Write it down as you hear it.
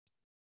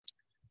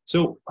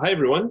Hi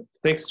everyone.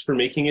 Thanks for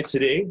making it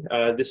today.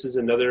 This is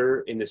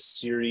another in the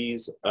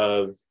series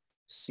of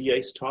sea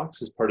ice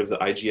talks as part of the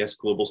IGS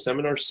Global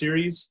Seminar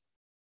Series.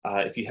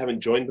 If you haven't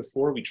joined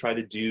before, we try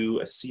to do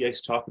a sea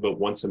ice talk about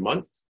once a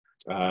month.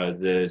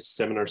 The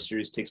seminar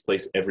series takes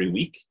place every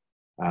week,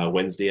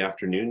 Wednesday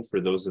afternoon for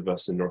those of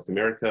us in North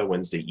America,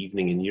 Wednesday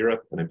evening in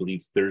Europe, and I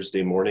believe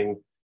Thursday morning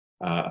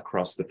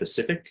across the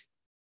Pacific.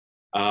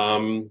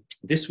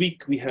 This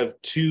week we have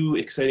two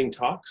exciting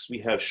talks. We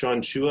have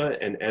Chua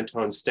and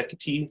Anton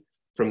Steketee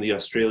from the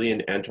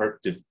Australian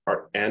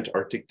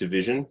Antarctic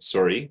Division,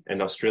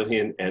 and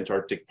Australian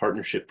Antarctic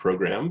Partnership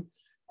Program.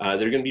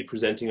 They're going to be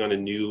presenting on a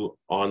new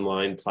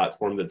online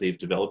platform that they've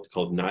developed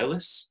called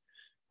Nihilus.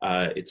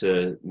 It's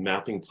a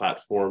mapping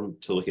platform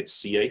to look at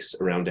sea ice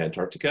around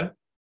Antarctica.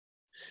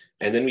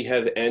 And then we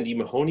have Andy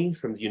Mahoney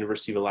from the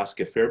University of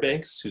Alaska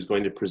Fairbanks, who's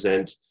going to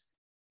present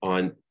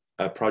on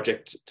a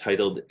project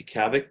titled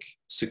Ikaagvik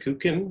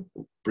Sikukun,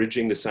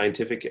 Bridging the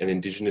Scientific and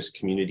Indigenous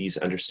Community's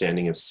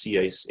Understanding of Sea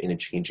Ice in a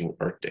Changing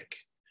Arctic.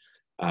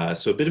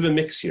 So a bit of a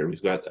mix here.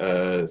 We've got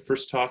a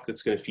first talk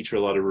that's going to feature a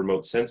lot of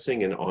remote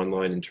sensing and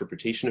online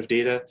interpretation of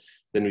data.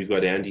 Then we've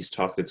got Andy's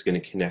talk that's going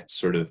to connect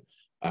sort of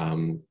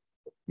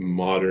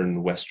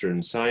modern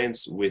Western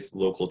science with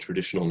local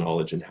traditional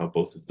knowledge and how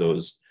both of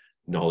those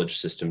knowledge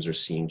systems are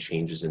seeing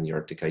changes in the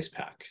Arctic ice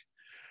pack.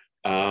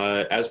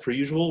 As per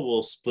usual,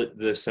 we'll split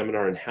the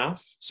seminar in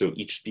half. So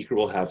each speaker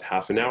will have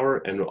half an hour,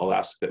 and I'll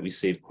ask that we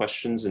save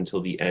questions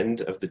until the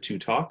end of the two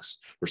talks.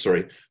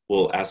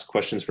 We'll ask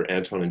questions for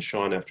Anton and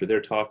Sean after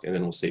their talk, and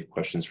then we'll save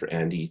questions for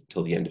Andy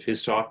till the end of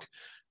his talk.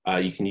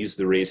 You can use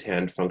the raise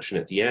hand function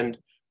at the end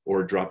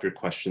or drop your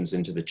questions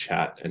into the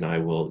chat and I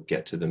will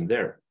get to them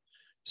there.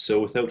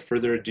 So without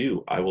further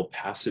ado, I will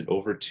pass it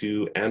over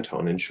to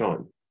Anton and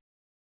Sean.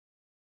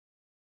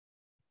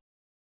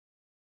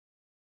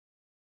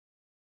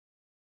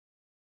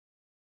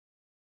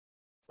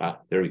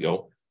 There we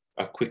go.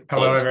 A quick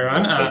Hello,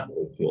 everyone.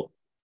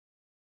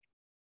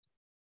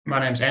 My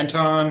name's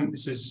Anton.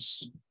 This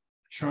is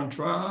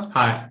Chua.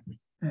 Hi.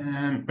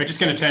 We're just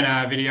going to turn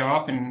our video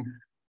off and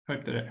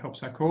hope that it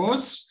helps our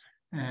cause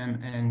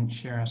and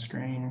share our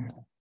screen.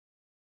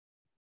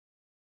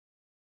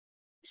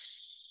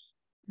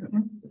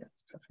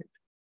 That's perfect.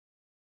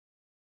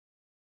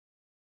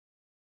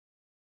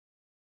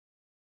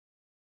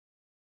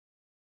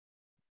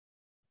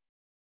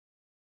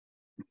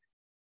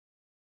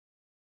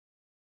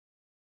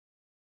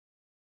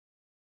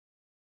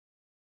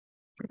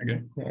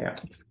 Okay. Yeah.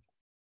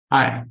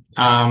 Hi.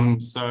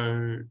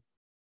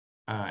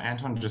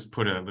 Anton just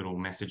put a little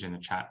message in the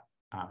chat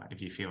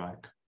if you feel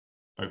like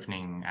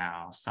opening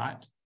our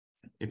site.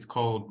 It's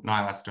called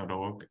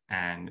nihilus.org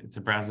and it's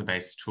a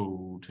browser-based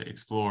tool to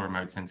explore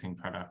remote sensing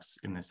products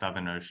in the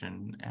Southern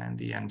Ocean and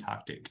the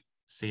Antarctic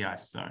sea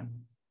ice zone.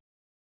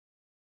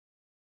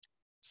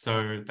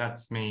 So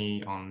that's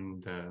me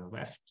on the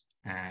left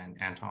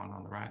and Anton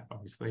on the right,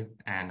 obviously.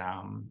 And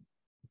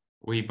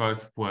we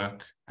both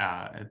work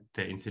at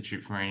the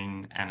Institute for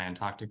Marine and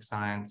Antarctic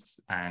Science,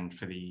 and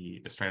for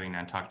the Australian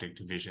Antarctic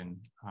Division,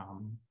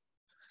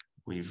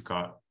 we've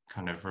got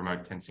kind of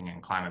remote sensing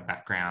and climate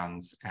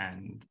backgrounds,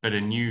 but are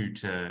new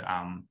to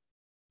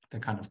the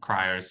kind of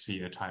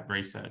cryosphere type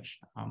research,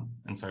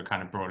 and so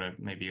kind of brought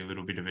maybe a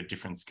little bit of a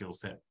different skill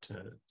set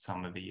to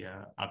some of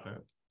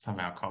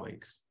our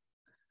colleagues.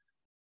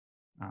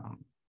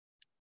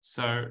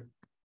 So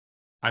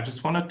I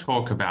just want to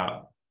talk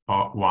about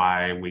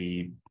why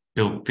we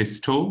built this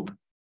tool.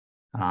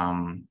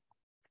 Our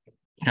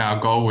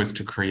goal was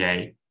to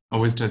create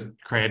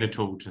a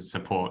tool to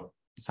support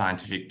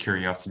scientific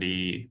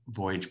curiosity,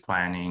 voyage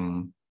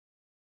planning,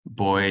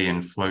 buoy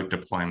and float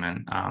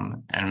deployment,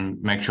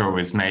 and make sure it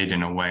was made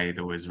in a way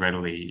that was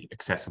readily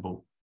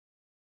accessible.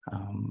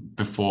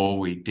 Before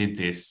we did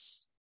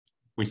this,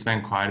 we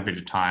spent quite a bit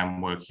of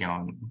time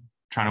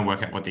trying to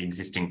work out what the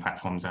existing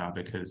platforms are,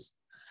 because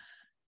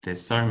there's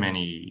so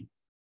many,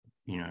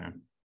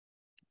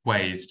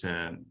 ways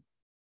to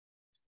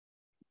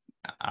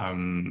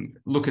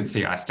look at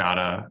sea ice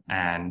data,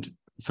 and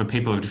for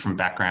people of different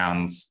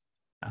backgrounds,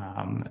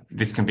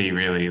 this can be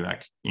really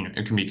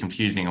it can be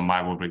confusing, and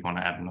why would we want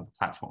to add another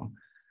platform?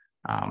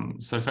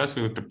 So first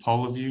we looked at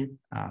Polar View,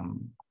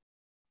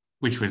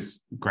 which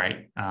was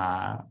great,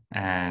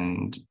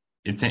 and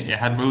it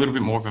had a little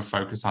bit more of a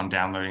focus on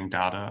downloading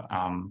data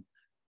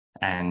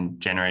and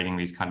generating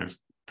these kind of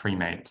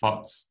pre-made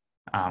plots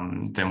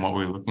than what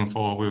we were looking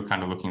for. We were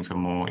kind of looking for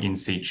more in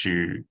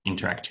situ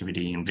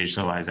interactivity and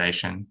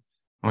visualization.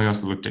 And we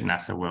also looked at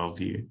NASA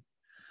Worldview.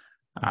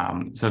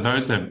 So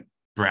those are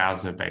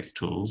browser-based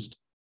tools.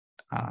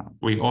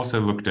 We also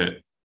looked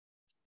at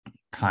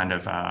kind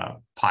of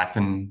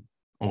Python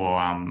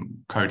or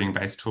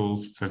coding-based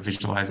tools for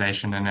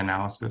visualization and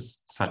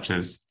analysis, such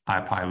as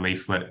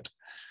IPyLeaflet,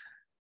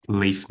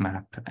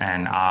 LeafMap,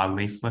 and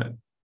RLeaflet.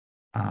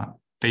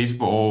 These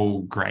were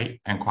all great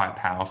and quite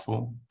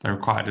powerful. They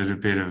required a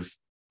bit of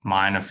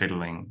minor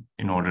fiddling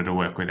in order to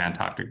work with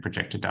Antarctic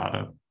projected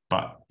data,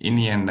 but in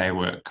the end, they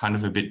were kind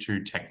of a bit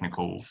too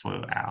technical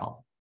for our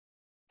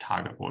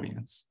target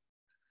audience.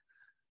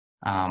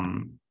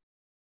 So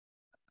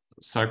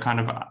kind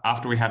of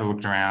after we had a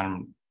look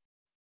around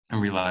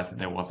and realized that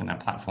there wasn't a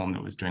platform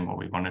that was doing what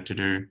we wanted to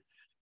do,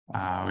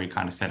 we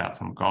kind of set out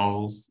some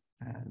goals.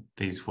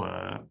 These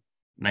were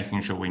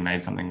making sure we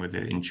made something with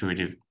an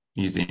intuitive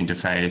user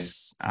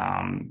interface.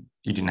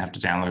 You didn't have to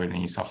download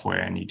any software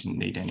and you didn't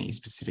need any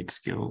specific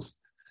skills.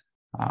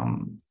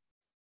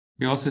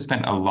 We also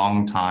spent a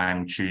long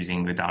time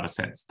choosing the data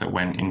sets that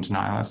went into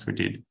NILAS. We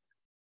did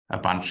a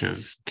bunch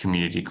of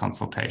community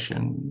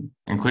consultation,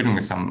 including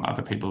with some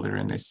other people that are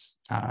in this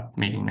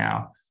meeting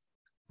now.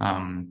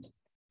 And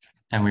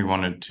we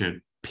wanted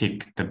to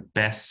pick the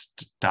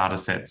best data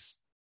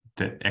sets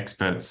that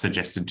experts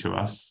suggested to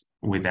us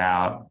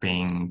without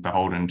being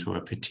beholden to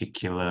a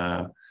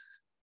particular,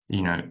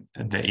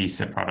 the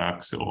ESA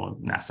products or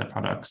NASA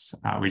products.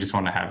 We just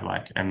want to have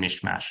like a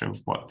mishmash of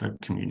what the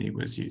community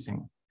was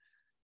using.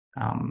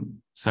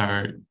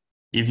 So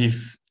if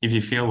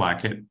you feel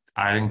like it,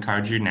 I'd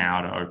encourage you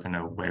now to open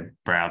a web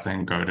browser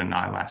and go to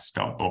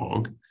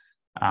nilas.org,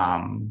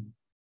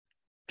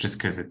 just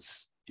because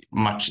it's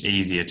much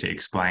easier to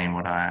explain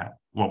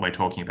what we're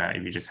talking about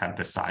if you just have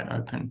the site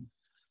open.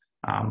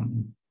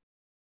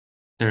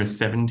 There are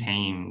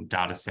 17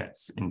 data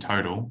sets in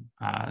total,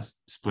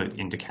 split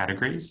into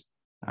categories.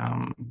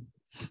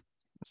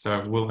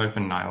 So we'll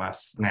open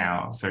NILAS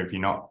now. So if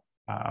you're not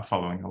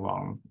following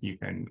along, you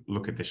can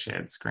look at the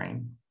shared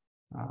screen.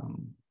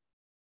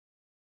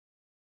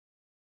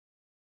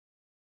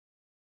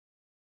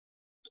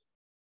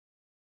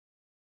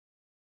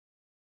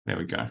 There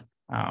we go.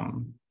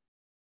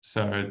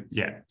 So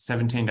yeah,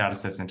 17 data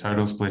sets in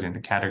total split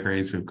into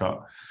categories. We've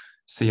got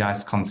sea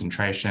ice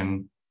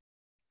concentration,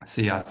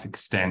 sea ice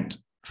extent,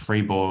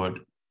 freeboard,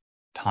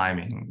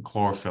 timing,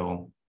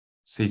 chlorophyll,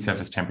 sea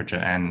surface temperature,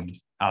 and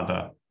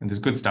other. And there's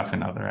good stuff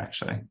in other,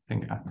 actually, I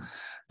think.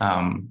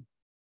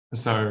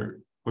 So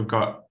we've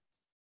got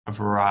a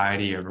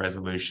variety of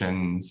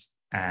resolutions.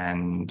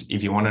 And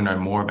if you want to know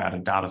more about a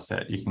data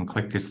set, you can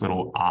click this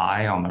little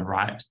eye on the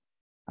right.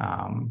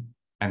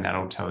 And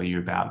that'll tell you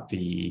about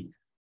the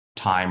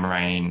time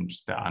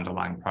range, the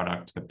underlying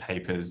product, the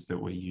papers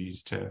that we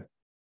use to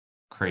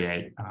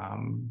create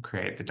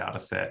the data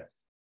set,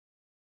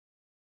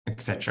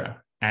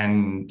 etc.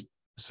 And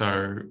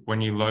so when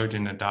you load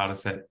in a data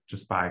set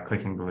just by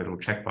clicking the little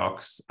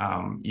checkbox,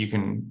 you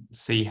can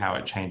see how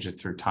it changes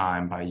through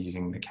time by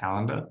using the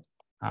calendar.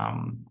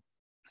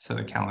 So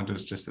the calendar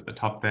is just at the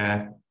top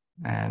there,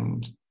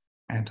 and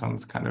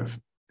Anton's kind of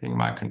being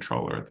my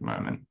controller at the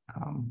moment.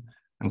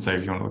 And so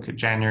if you want to look at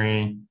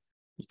January,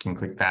 you can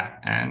click that.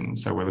 And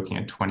so we're looking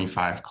at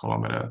 25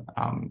 kilometer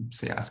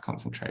sea ice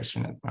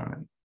concentration at the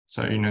moment.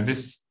 So,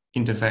 this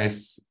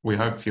interface, we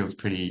hope, feels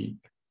pretty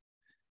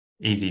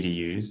easy to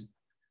use.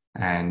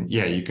 And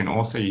yeah, you can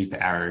also use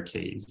the arrow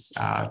keys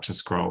to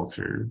scroll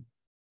through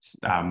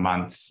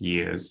months,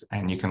 years,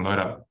 and you can load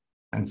up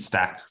and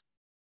stack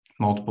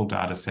multiple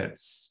data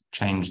sets,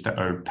 change the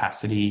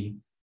opacity,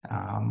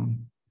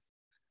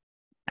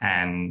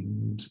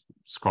 and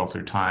scroll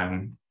through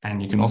time.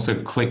 And you can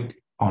also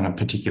click on a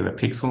particular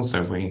pixel.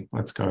 So if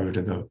let's go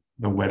to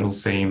the Weddell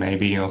Sea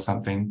maybe or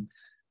something,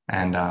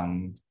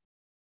 and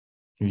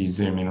if you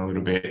zoom in a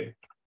little bit,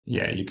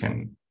 yeah, you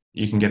can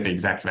get the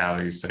exact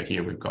values. So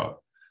here we've got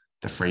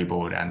the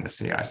freeboard and the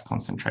sea ice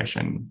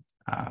concentration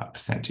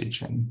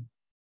percentage, and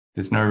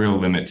there's no real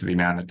limit to the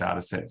amount of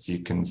data sets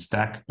you can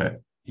stack,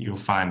 but you'll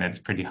find that it's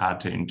pretty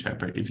hard to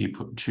interpret if you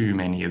put too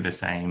many of the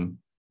same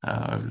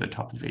over the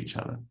top of each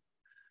other.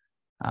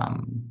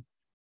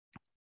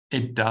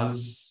 It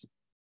does,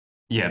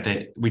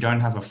 yeah, we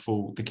don't have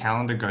the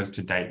calendar goes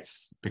to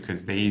dates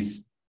because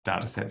these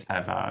data sets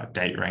have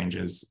date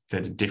ranges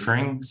that are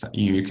differing. So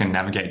you can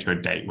navigate to a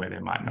date where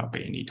there might not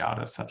be any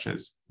data, such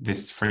as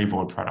this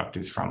freeboard product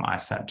is from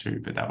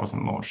ISAT2, but that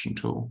wasn't launched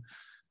until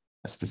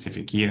a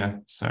specific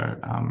year. So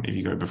if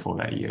you go before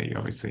that year,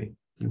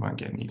 you won't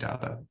get any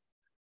data.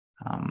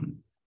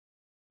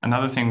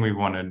 Another thing we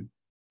wanted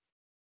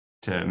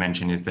to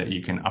mention is that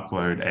you can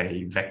upload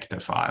a vector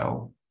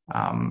file.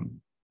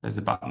 There's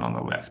a button on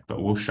the left,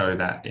 but we'll show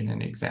that in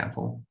an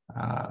example.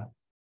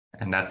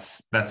 And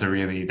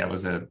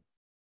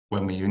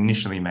when we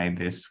initially made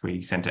this, we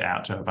sent it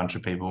out to a bunch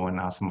of people and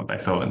asked them what they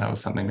felt, and that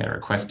was something they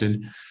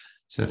requested,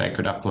 so they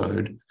could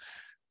upload,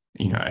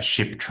 a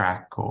ship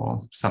track or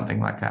something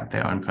like that,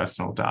 their own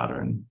personal data,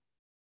 and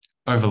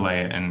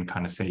overlay it and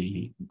kind of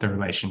see the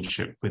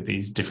relationship with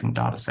these different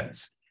data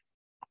sets.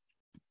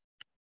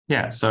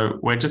 Yeah, so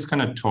we're just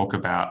going to talk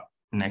about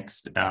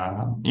next,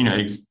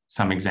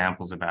 some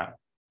examples about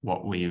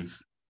what we've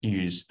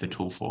used the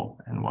tool for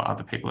and what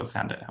other people have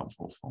found it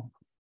helpful for.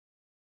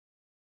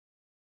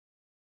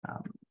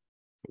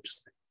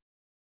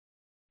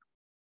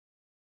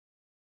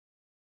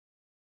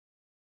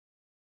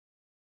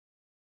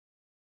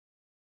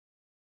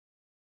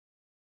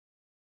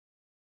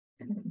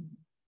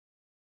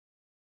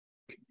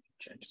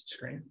 Change the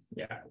screen.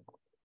 Yeah.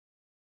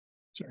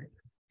 Sorry.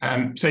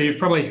 So you've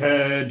probably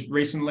heard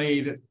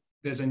recently that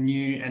there's a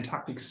new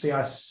Antarctic sea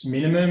ice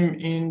minimum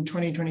in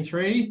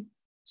 2023.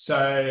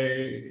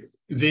 So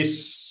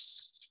this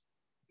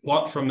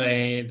plot from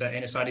the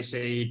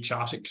NSIDC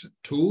charting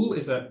tool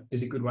is a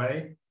good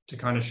way to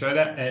kind of show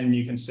that. And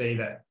you can see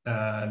that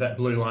that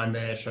blue line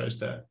there shows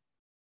the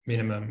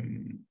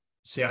minimum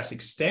sea ice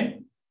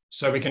extent.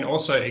 So we can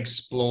also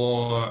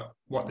explore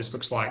what this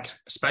looks like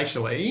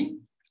spatially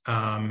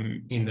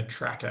in the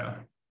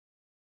tracker.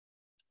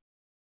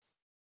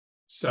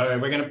 So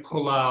we're going to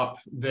pull up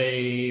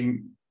the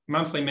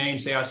monthly mean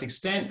sea ice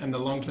extent and the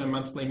long-term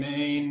monthly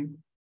mean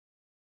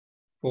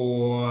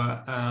for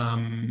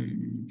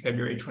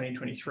February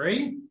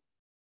 2023.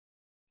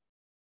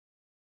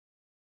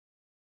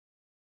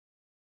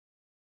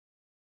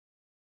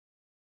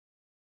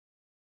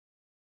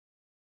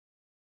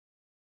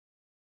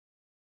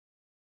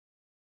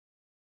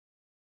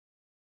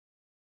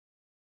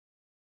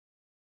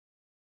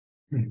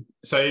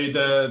 So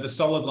the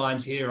solid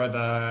lines here are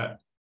the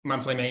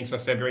monthly mean for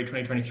February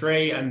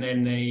 2023, and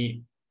then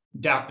the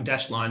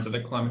dashed lines are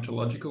the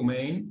climatological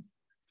mean.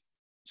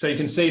 So you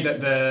can see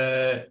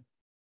that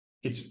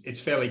it's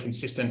fairly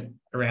consistent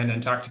around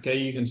Antarctica.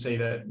 You can see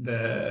that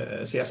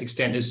the sea ice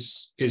extent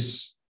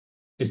is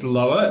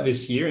lower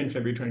this year in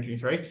February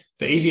 2023.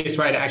 The easiest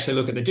way to actually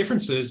look at the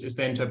differences is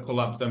then to pull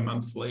up the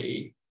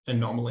monthly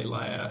anomaly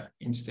layer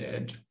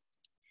instead.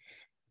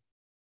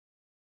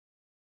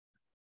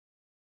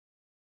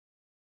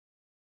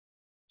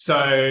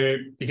 So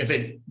you can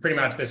see pretty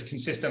much there's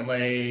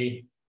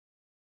consistently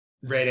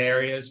red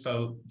areas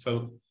for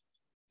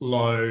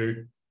low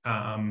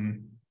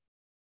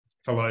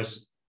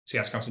sea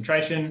ice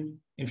concentration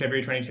in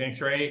February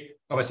 2023.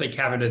 Obviously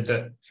caveated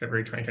that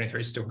February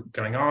 2023 is still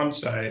going on,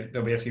 so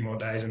there'll be a few more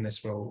days and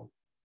this will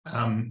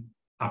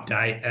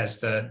update as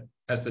the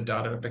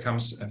data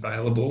becomes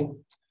available.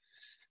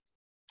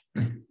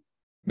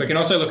 We can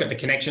also look at the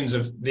connections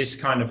of this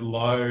kind of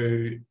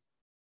low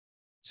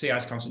sea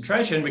ice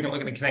concentration. We can look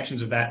at the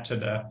connections of that to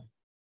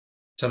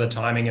the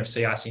timing of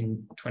sea ice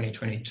in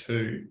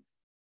 2022.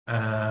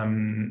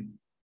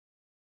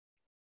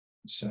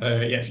 So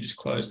yeah, if you just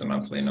close the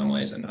monthly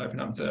anomalies and open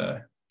up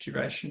the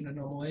duration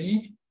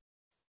anomaly,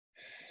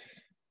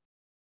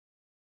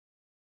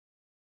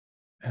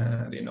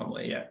 the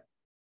anomaly, yeah.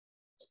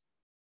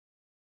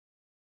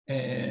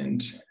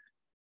 And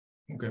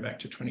we'll go back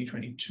to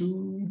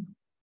 2022.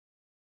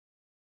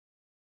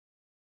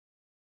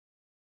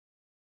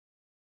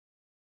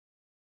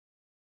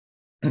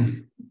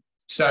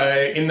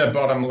 So in the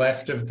bottom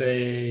left of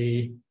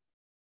the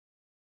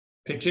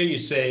picture, you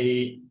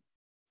see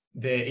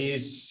there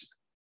is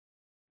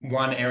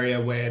one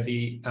area where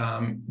the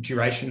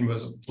duration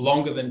was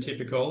longer than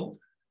typical,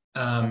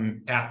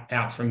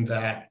 out from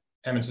that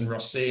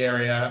Amundsen-Ross Sea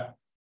area,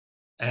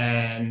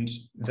 and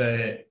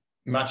the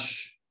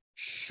much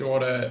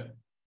shorter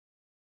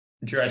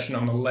duration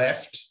on the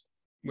left,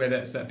 where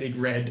that's that big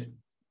red,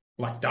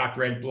 like dark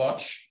red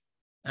blotch,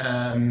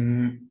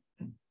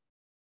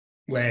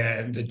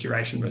 where the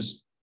duration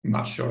was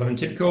much shorter than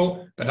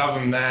typical. But other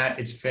than that,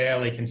 it's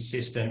fairly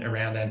consistent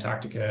around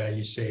Antarctica.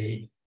 You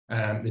see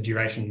the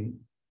duration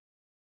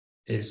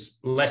is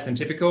less than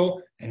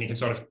typical, and you can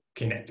sort of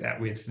connect that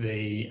with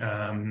the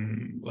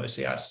low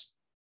sea ice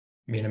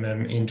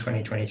minimum in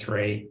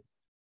 2023.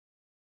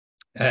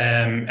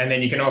 And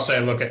then you can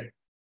also look at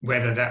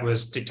whether that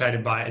was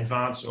dictated by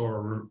advance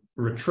or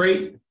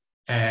retreat,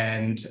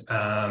 and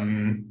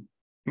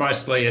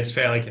mostly it's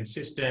fairly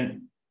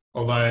consistent.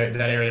 Although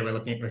that area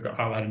we've got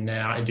highlighted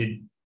now, it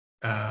did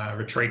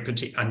retreat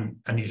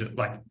unusually,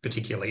 like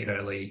particularly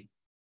early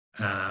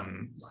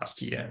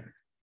last year.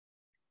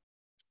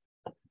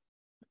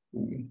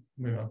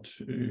 Move on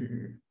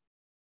to,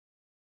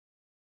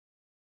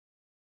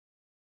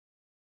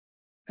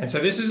 and so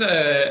this is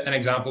an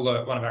example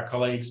that one of our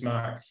colleagues,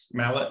 Mark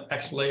Mallett,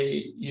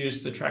 actually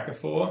used the tracker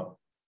for.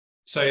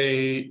 So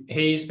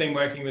he's been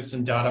working with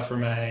some data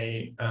from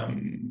a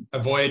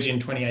voyage in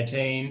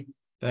 2018,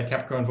 the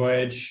Capricorn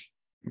voyage,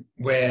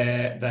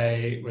 where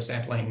they were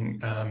sampling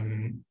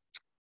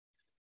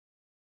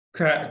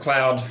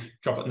cloud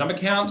droplet number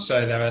count.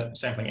 So they were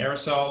sampling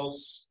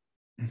aerosols,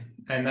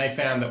 and they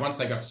found that once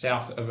they got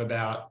south of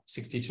about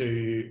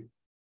 62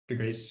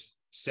 degrees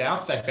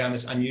south, they found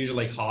this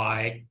unusually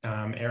high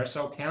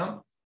aerosol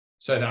count.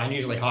 So the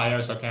unusually high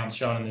aerosol count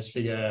shown in this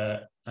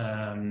figure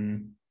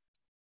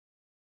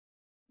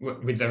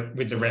with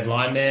the red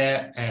line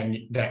there, and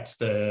that's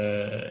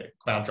the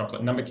cloud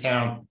droplet number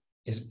count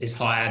is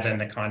higher than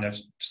the kind of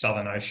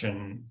Southern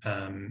Ocean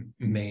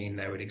mean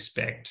they would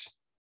expect.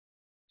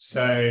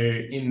 So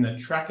in the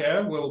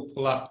tracker, we'll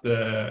pull up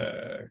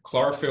the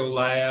chlorophyll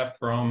layer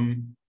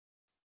from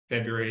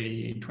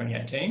February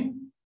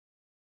 2018.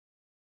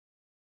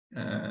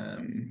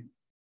 And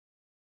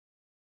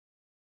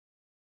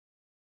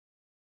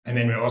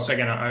then we're also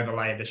going to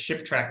overlay the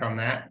ship track on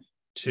that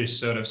to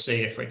sort of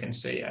see if we can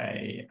see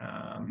a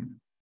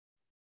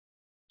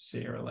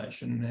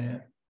relation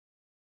there.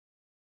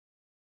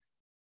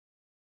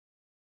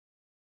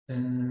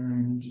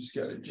 And just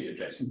go to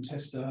GeoJSON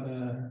test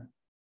data.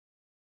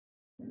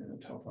 And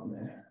the top on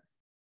there.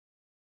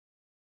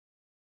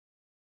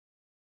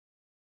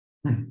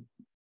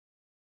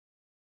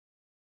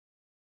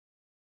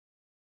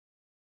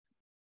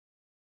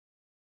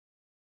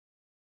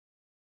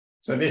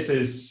 So this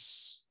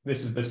is the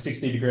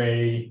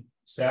 60-degree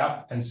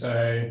south, and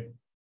so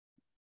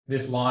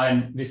this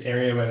line, this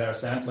area where they were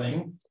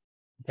sampling,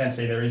 you can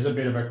see there is a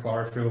bit of a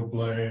chlorophyll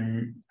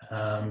bloom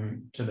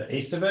to the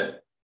east of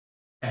it.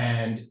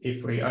 And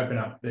if we open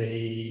up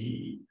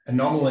the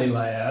anomaly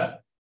layer,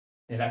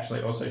 it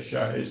actually also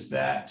shows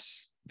that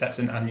that's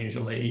an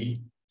unusually,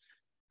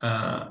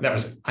 that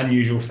was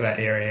unusual for that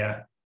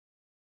area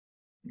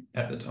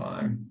at the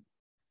time.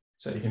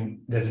 So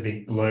there's a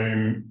big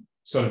bloom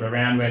sort of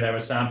around where they were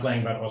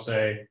sampling, but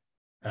also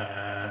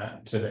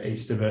to the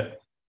east of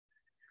it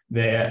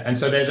there. And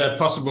so there's a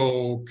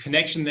possible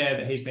connection there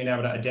that he's been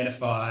able to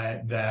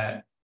identify,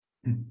 that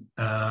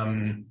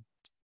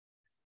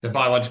the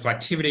biological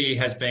activity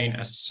has been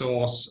a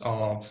source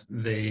of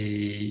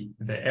the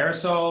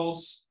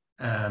aerosols,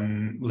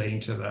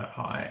 leading to the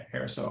high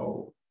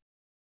aerosol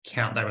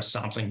count they were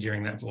sampling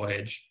during that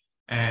voyage.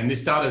 And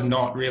this data is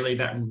not really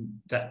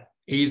that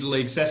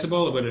easily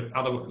accessible. It would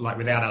have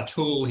without our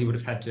tool, he would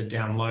have had to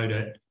download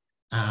it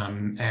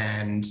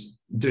and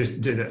do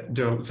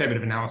a fair bit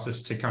of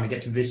analysis to kind of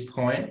get to this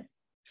point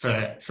for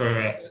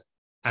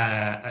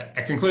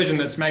a conclusion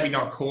that's maybe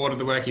not core to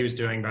the work he was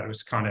doing, but it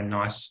was kind of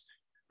nice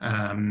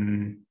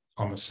on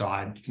the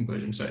side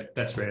conclusion. So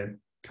that's where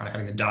kind of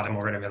having the data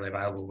more readily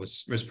available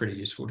was pretty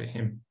useful to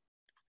him.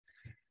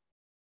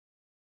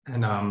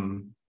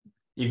 And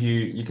if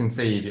you can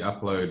see, if you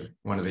upload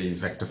one of these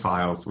vector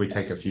files, we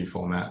take a few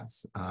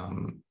formats.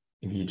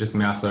 If you just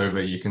mouse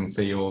over, you can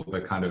see all the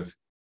kind of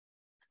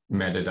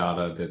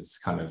metadata that's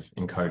kind of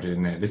encoded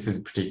in there. This is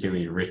a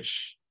particularly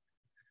rich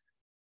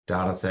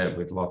data set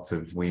with lots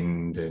of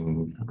wind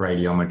and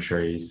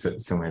radiometry,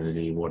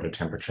 salinity, water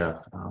temperature.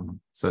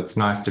 So it's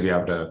nice to be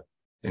able to,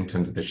 in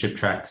terms of the ship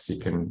tracks, you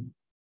can,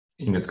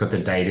 it's got the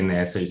date in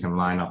there, so you can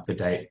line up the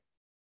date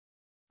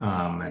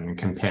and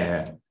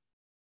compare,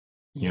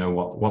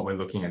 what we're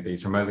looking at,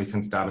 these remotely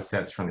sensed data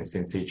sets from this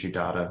in situ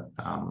data.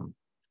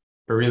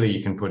 But really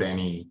you can put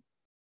any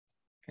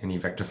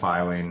vector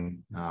file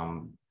in,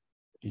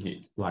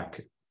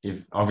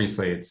 if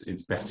obviously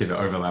it's best if it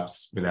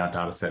overlaps with our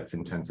data sets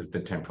in terms of the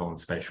temporal and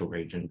spatial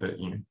region, but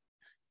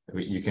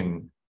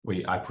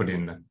I put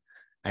in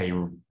a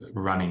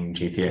running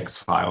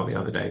GPX file the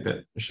other day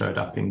that showed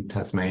up in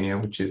Tasmania,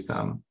 which is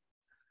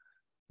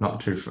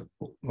not too far.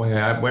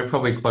 We're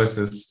probably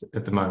closest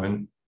at the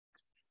moment.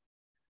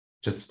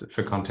 Just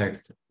for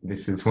context,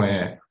 this is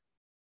where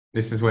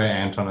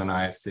Anton and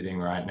I are sitting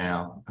right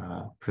now,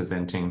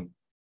 presenting,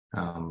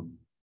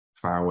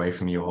 far away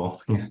from you all.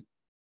 Yeah.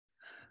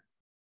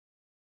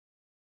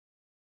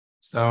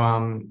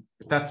 So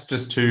that's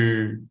just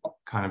two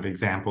kind of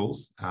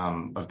examples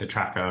of the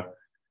tracker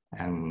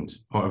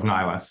or of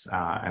NILAS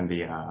and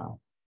the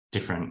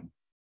different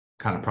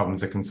kind of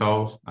problems it can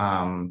solve.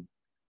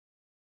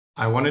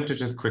 I wanted to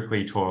just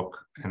quickly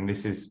talk, and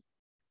this is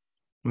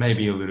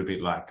maybe a little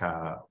bit like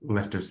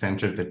left of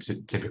center of the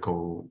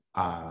typical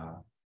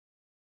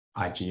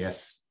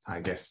IGS,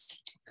 I guess,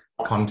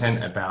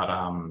 content about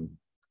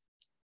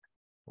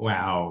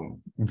our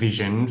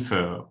vision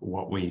for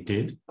what we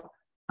did.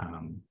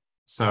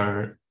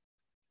 So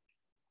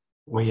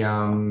we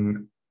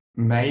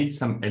made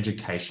some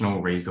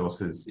educational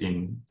resources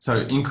in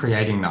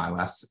creating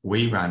NILAS,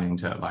 we ran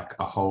into like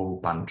a whole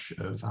bunch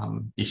of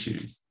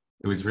issues.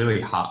 It was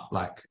really hard,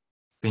 like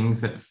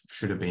things that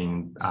should have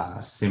been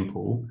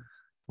simple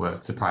were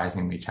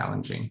surprisingly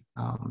challenging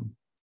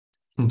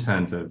in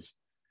terms of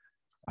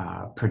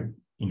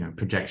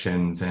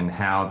projections and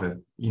how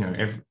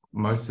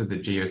most of the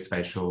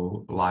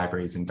geospatial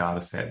libraries and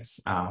data sets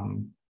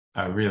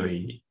are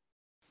really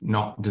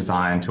not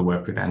designed to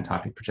work with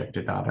Antarctic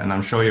projected data. And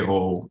I'm sure you're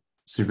all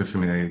super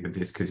familiar with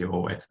this because you're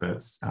all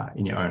experts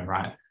in your own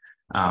right.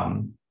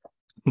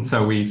 And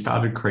so we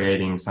started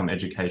creating some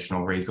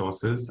educational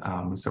resources.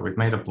 So we've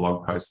made a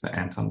blog post that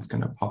Anton's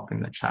going to pop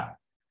in the chat.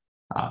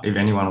 If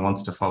anyone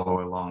wants to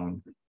follow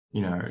along,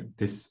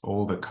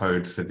 all the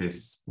code for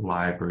this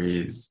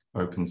library is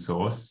open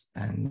source,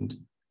 and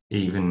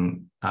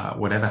even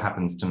whatever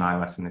happens to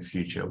NILAS in the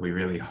future, we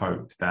really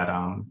hope that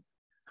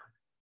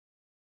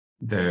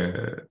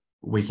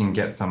we can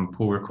get some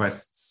pull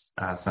requests,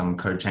 some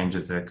code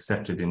changes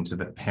accepted into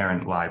the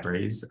parent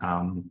libraries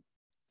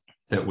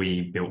that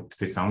we built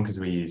this on, because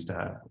we used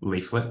a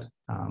leaflet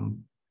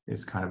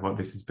is kind of what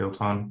this is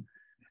built on,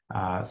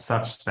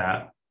 such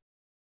that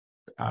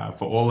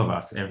for all of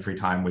us, every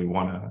time we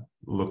want to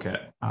look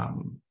at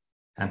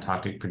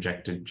Antarctic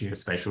projected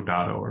geospatial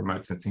data or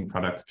remote sensing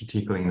products,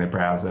 particularly in the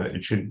browser,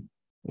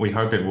 we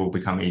hope it will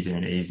become easier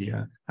and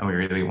easier. And we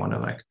really want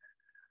to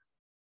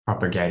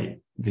propagate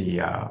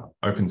the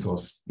open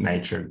source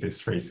nature of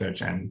this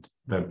research. And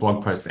the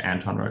blog post that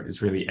Anton wrote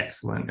is really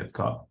excellent. It's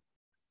got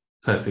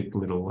perfect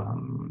little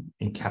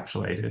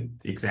encapsulated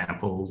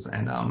examples.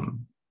 And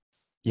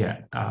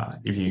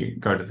if you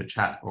go to the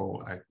chat,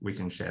 or we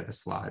can share the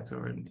slides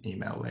or an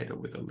email later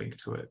with a link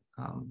to it.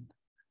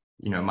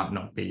 It might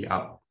not be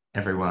up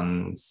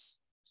everyone's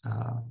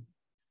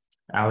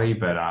alley,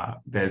 but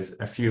there's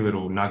a few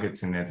little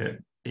nuggets in there that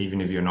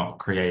even if you're not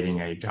creating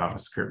a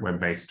JavaScript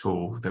web-based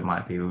tool, that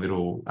might be a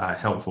little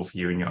helpful for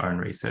you in your own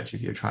research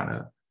if you're trying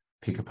to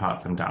pick apart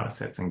some data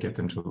sets and get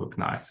them to look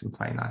nice and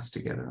play nice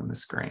together on the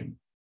screen.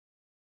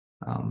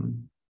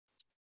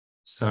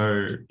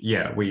 So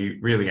yeah, we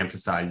really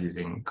emphasize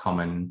using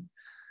common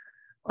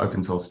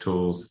open source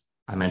tools.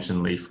 I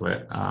mentioned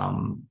Leaflet,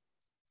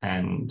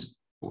 and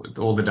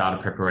all the data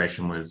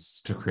preparation was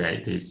to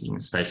create these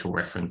spatial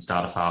reference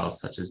data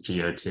files such as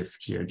GeoTIFF,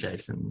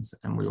 GeoJSONs,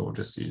 and we all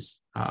just use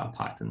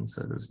Python.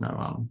 So there's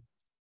no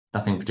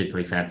nothing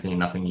particularly fancy,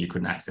 nothing you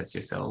couldn't access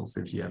yourselves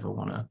if you ever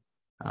want to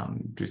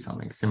do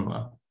something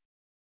similar.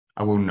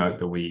 I will note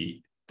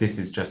that this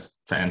is just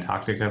for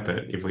Antarctica,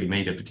 but if we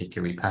meet a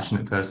particularly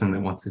passionate person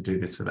that wants to do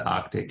this for the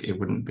Arctic, it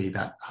wouldn't be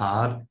that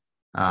hard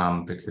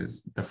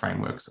because the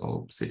framework's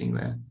all sitting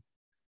there.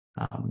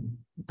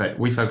 But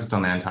we focused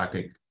on the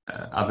Antarctic,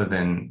 other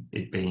than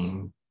it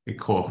being a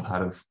core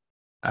part of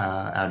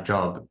our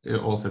job.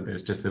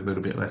 There's just a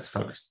little bit less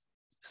focus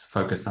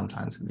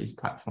sometimes in these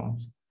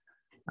platforms.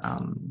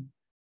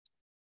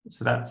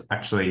 So that's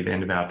actually the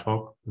end of our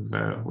talk.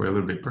 We're a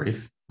little bit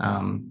brief.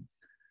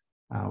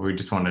 We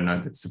just want to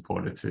note that it's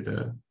supported through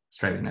the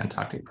Australian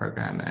Antarctic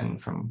Program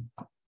and from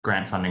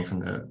grant funding from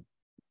the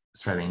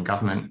Australian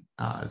government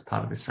as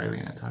part of the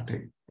Australian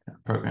Antarctic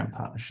Program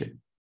partnership.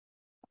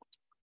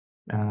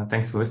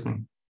 Thanks for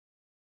listening.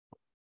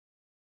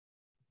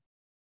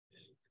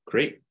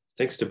 Great.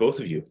 Thanks to both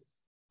of you.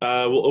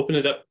 We'll open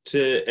it up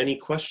to any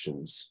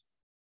questions.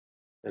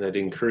 And I'd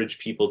encourage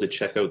people to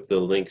check out the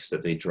links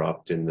that they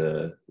dropped in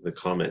the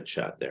comment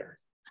chat there.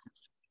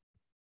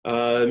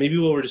 Maybe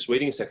while we're just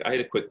waiting a sec, I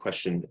had a quick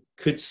question.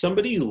 Could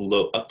somebody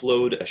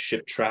upload a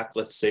ship track,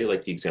 let's say,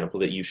 like the example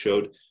that you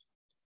showed,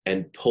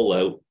 and pull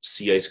out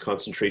sea ice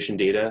concentration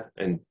data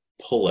and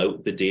pull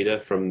out the data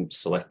from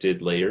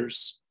selected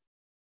layers?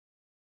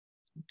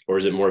 Or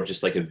is it more of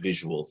just like a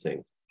visual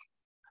thing?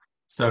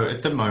 So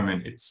at the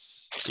moment,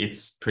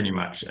 it's pretty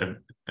much a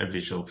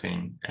visual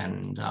thing.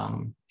 And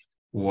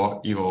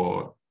what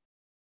you're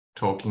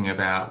talking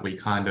about, we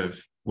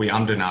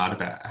undernard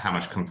about how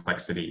much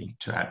complexity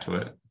to add to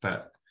it.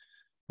 But,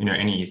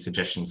 any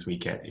suggestions we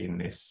get in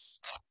this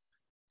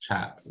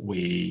chat,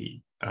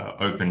 we are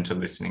open to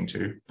listening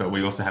to. But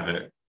we also have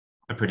a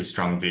pretty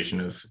strong vision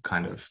of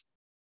kind of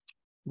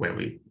where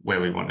we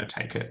want to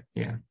take it.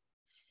 Yeah.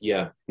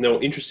 Yeah,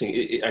 no,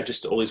 interesting. I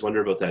just always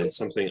wonder about that. It's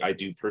something I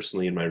do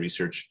personally in my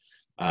research,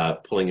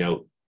 pulling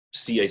out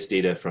sea ice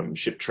data from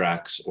ship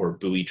tracks or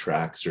buoy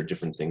tracks or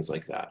different things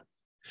like that.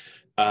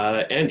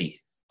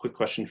 Andy, quick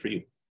question for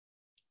you.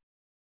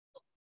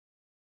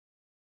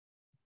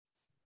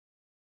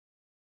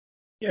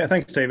 Yeah,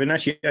 thanks, David. And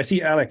actually, I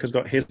see Alec has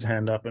got his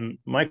hand up, and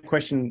my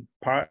question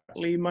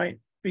partly might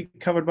be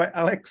covered by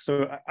Alex.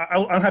 So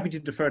I'm happy to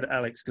defer to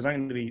Alex because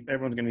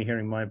everyone's going to be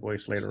hearing my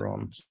voice later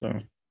on. So.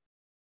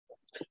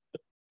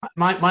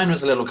 Mine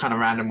was a little kind of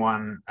random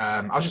one.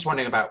 I was just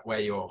wondering about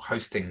where you're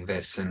hosting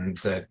this and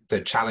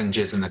the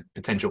challenges and the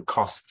potential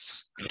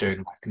costs of doing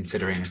that,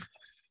 considering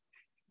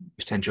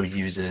potential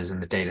users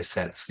and the data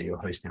sets that you're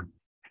hosting.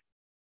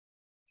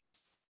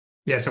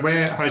 Yeah, so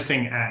we're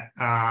hosting at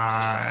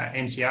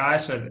NCI,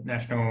 so the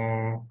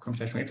National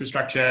Computational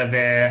Infrastructure.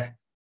 They're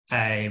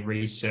a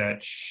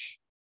research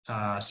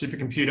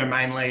supercomputer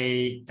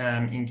mainly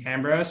in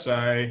Canberra.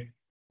 So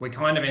we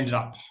kind of ended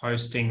up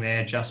hosting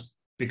there just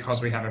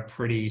because we have a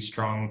pretty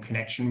strong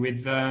connection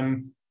with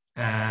them.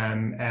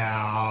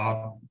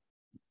 Our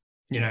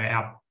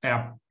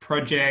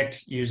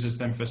project uses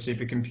them for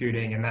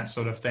supercomputing and that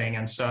sort of thing.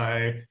 And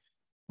so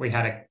we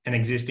had an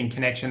existing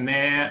connection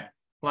there.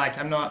 Like,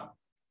 I'm not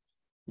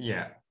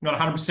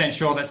 100%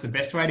 sure that's the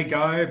best way to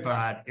go,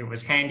 but it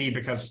was handy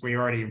because we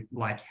already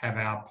have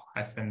our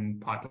Python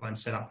pipeline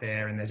set up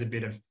there, and there's a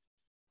bit of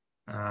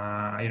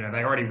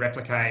they already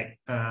replicate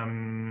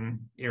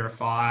Era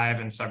 5,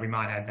 and so we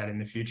might add that in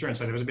the future. And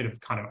so there was a bit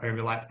of kind of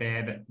overlap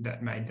there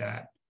that made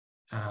that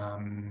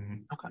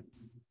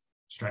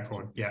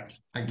straightforward. Yeah.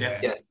 I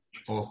guess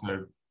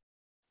also,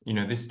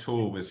 this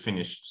tool was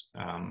finished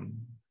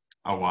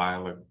a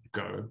while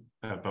ago,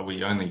 but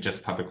we only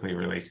just publicly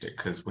released it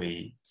because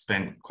we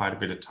spent quite a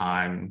bit of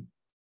time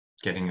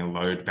getting a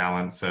load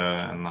balancer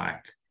and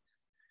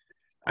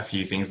a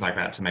few things like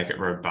that to make it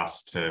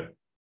robust to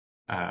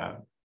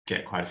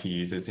get quite a few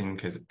users in,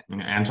 because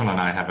Anton and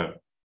I have a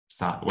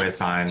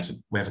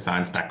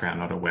science background,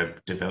 not a web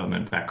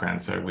development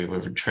background, so we were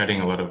treading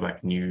a lot of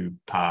new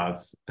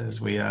paths as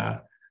we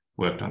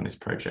worked on this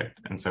project,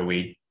 and so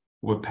we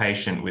were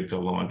patient with the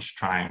launch,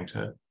 trying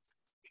to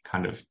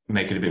kind of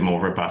make it a bit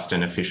more robust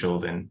and official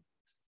than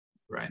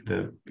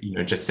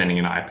just sending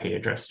an IP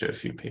address to a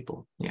few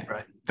people. Yeah,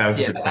 right. That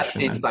was a good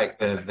question. That seems like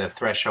the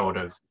threshold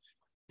of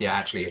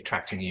actually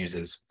attracting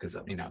users, because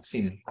I've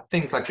seen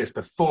things like this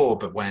before,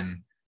 but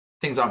when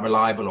things aren't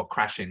reliable or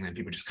crashing, then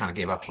people just kind of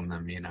give up on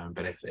them,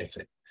 But if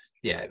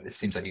it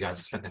seems like you guys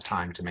have spent the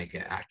time to make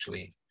it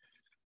actually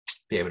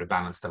be able to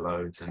balance the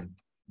loads and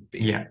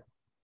be,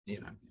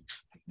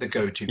 the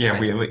go-to.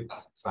 Yeah,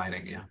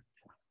 exciting.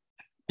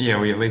 Yeah,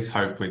 we at least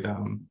hope with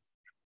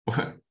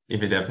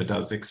if it ever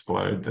does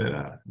explode,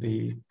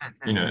 the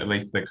you know, at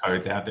least the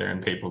code's out there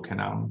and people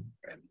can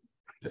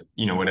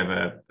you know,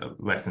 whatever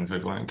lessons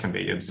we've learned can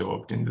be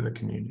absorbed into the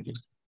community.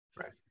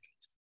 Right.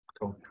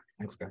 Cool.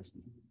 Thanks, guys.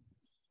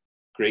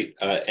 Great.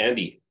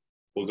 Andy,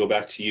 we'll go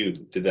back to you.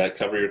 Did that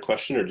cover your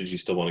question, or did you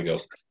still want to go?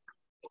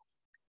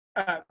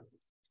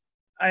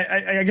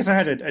 I guess I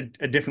had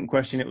a different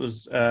question. It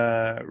was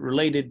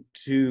related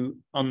to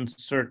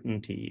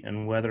uncertainty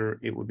and whether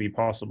it would be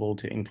possible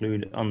to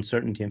include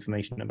uncertainty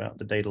information about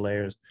the data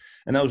layers.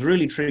 And that was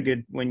really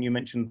triggered when you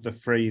mentioned the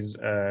phrase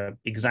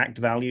exact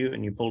value,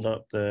 and you pulled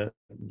up the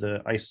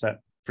ISAT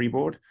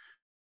freeboard,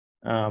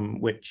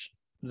 which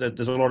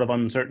there's a lot of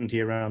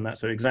uncertainty around that.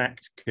 So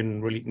exact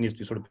needs to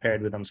be sort of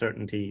paired with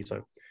uncertainty.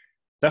 So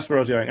that's where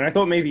I was going. And I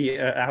thought maybe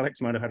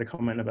Alex might have had a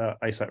comment about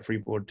ISAT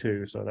freeboard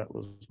too. So that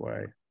was why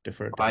I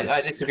deferred.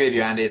 I disagree with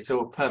you, Andy. It's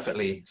all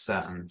perfectly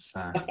certain.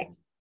 So.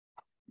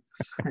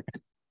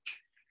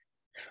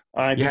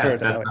 I defer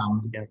to Alex.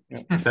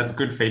 That's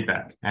good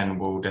feedback, and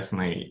we'll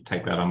definitely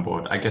take that on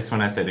board. I guess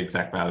when I said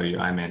exact value,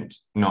 I meant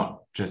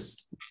not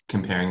just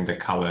comparing the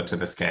color to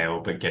the scale,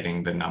 but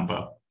getting the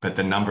number. But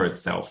the number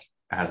itself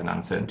has an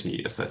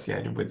uncertainty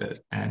associated with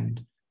it.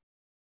 And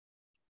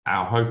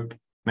our hope,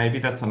 maybe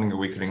that's something that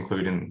we could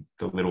include in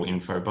the little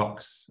info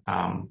box.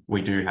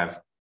 We do have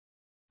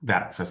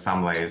that for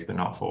some layers, but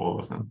not for all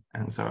of them.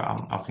 And so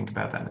I'll think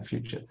about that in the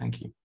future.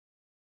 Thank you.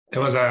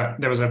 There was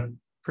a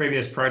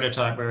previous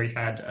prototype where we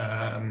had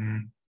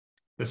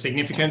the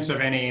significance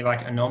of any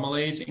like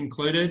anomalies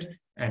included,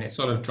 and it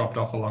sort of dropped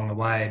off along the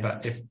way.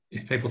 But if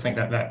people think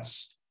that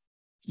that's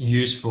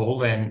useful,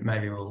 then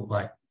maybe we'll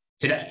like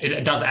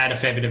it does add a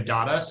fair bit of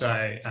data.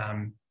 So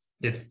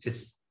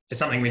it's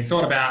something we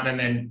thought about, and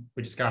then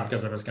we just can't,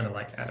 because it was going to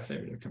like add a fair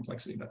bit of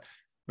complexity, but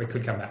we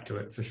could come back to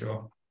it for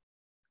sure.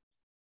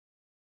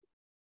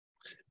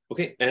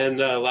 Okay, and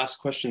last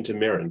question to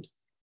Maren.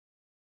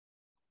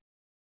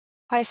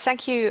 Hi,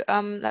 thank you.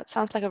 That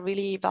sounds like a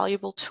really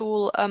valuable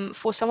tool.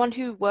 For someone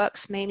who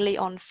works mainly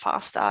on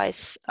fast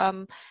ice,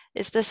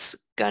 is this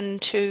going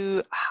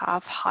to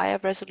have higher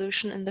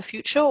resolution in the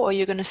future, or are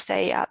you going to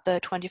stay at the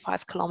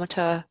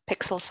 25-kilometer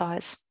pixel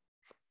size?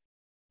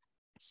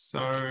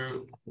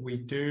 So we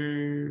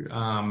do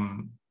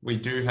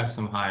have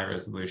some higher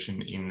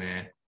resolution in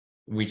there.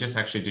 We just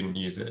actually didn't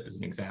use it as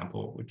an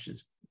example, which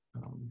is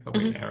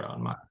probably an error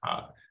on my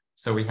part.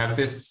 So we have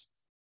this,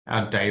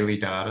 our daily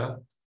data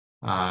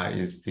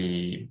is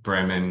the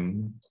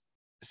Bremen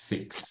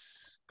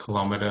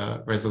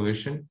 6-kilometer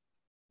resolution.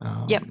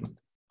 Yep,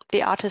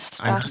 the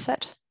artist data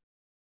set.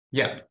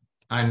 Yep,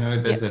 I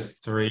know there's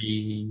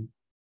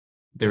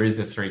there is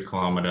a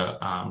 3-kilometer,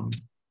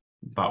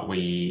 but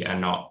we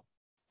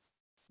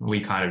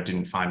kind of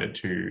didn't find it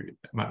too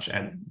much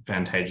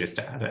advantageous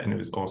to add it, and it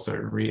was also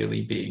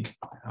really big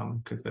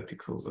because the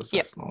pixels are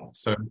so small.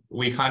 So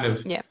we kind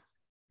of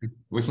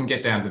we can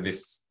get down to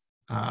this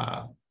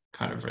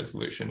kind of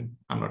resolution.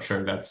 I'm not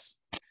sure if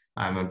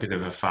I'm a bit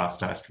of a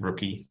fast-iced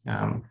rookie,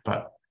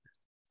 but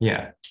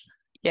yeah.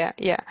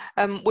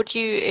 Would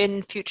you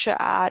in future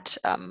add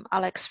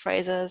Alex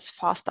Fraser's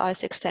fast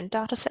ice extent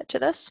data set to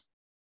this?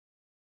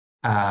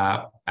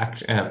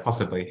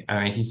 Possibly.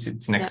 I mean, he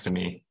sits next to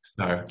me,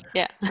 so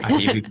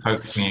if he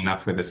pokes me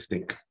enough with a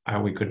stick,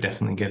 we could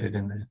definitely get it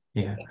in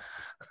there.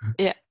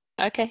 Yeah.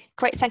 Okay,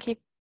 great. Thank you.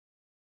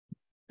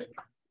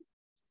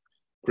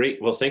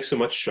 Great. Well, thanks so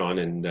much, Sean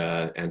and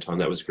Anton.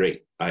 That was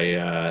great. I,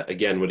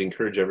 again, would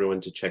encourage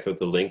everyone to check out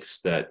the links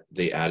that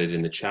they added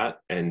in the chat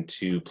and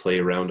to play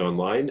around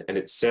online. And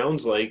it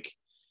sounds like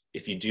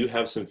if you do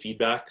have some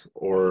feedback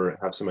or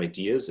have some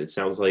ideas, it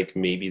sounds like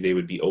maybe they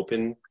would be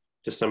open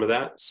to some of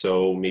that.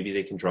 So maybe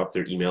they can drop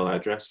their email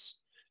address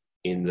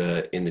in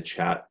the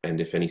chat.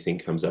 And if anything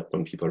comes up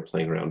when people are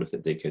playing around with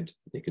it, they could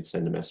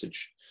send a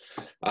message.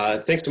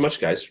 Thanks so much,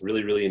 guys.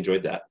 Really, really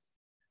enjoyed that.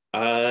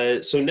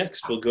 So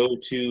next we'll go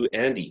to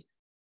Andy.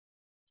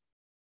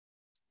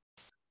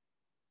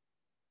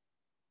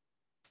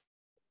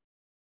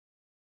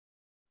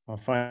 I'll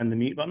find the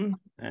mute button,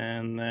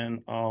 and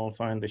then I'll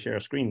find the share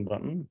screen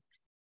button.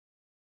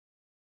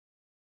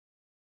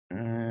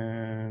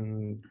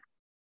 And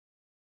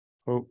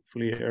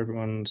hopefully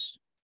everyone's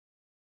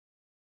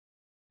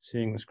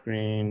seeing the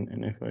screen.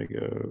 And if I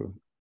go,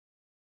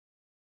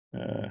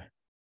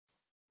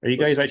 are you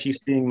guys actually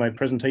seeing my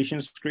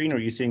presentation screen, or are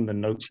you seeing the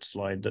note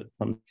slide that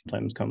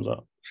sometimes comes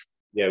up?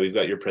 Yeah, we've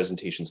got your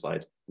presentation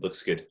slide.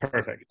 Looks good.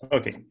 Perfect.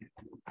 Okay.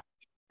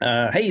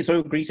 Hey,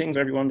 so greetings,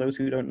 everyone. Those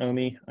who don't know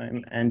me,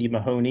 I'm Andy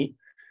Mahoney.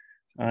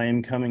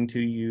 I'm coming to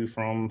you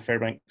from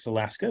Fairbanks,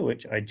 Alaska,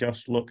 which I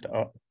just looked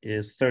up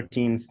is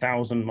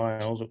 13,000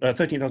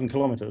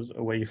 kilometers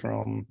away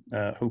from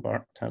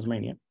Hobart,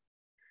 Tasmania.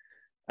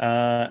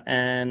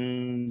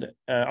 And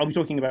I'll be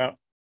talking about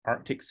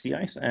Arctic sea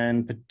ice,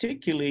 and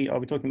particularly I'll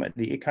be talking about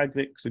the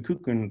Ikaagvik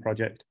Sikukun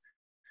project,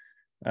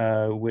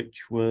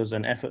 which was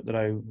an effort that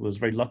I was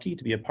very lucky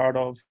to be a part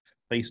of,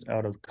 based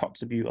out of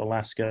Kotzebue,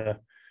 Alaska,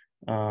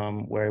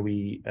 where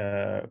we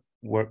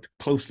worked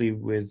closely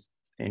with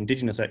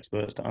Indigenous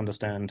experts to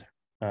understand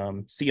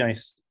sea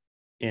ice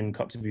in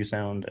Kotzebue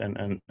Sound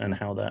and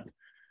how that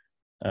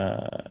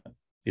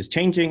is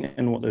changing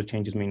and what those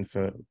changes mean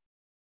for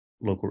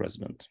local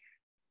residents.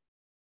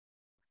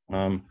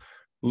 A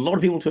lot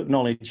of people to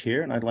acknowledge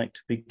here, and I'd like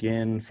to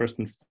begin first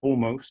and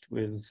foremost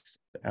with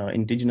our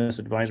Indigenous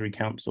Advisory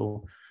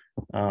Council,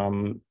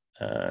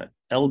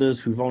 elders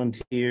who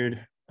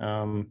volunteered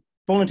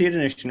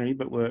initially,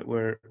 but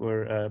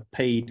were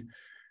paid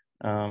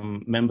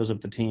members of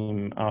the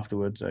team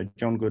afterwards.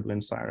 John Goodwin,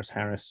 Cyrus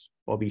Harris,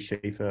 Bobby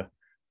Schaefer,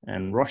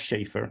 and Ross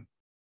Schaefer.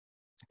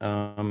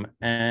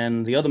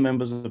 And the other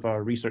members of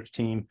our research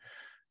team,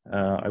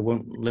 I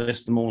won't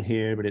list them all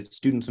here, but it's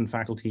students and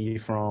faculty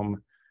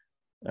from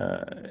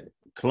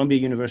Columbia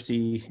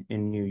University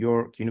in New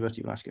York,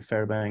 University of Alaska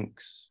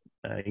Fairbanks,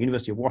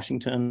 University of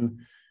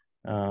Washington,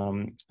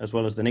 as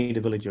well as the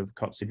native village of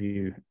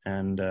Kotzebue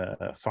and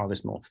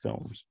Farthest North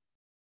Films.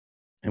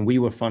 And we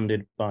were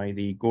funded by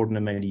the Gordon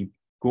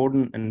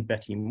and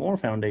Betty Moore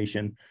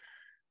Foundation,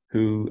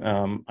 who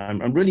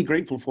I'm really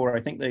grateful for.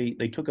 I think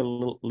they took a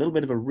little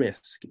bit of a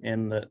risk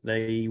in that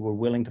they were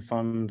willing to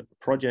fund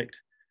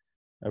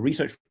a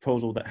research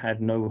proposal that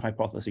had no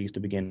hypotheses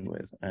to begin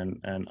with.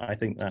 And I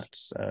think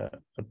that's a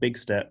big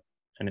step,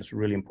 and it's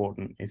really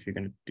important if you're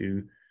going to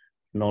do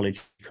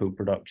knowledge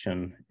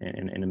co-production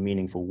in a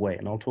meaningful way.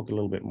 And I'll talk a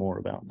little bit more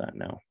about that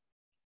now.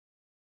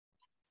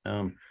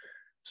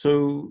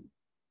 So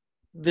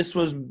this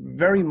was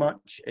very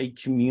much a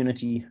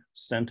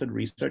community-centered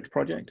research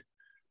project.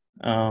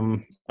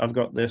 I've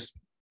got this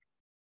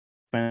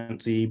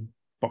fancy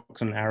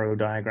box and arrow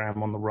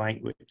diagram on the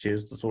right, which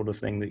is the sort of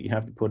thing that you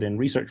have to put in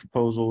research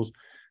proposals.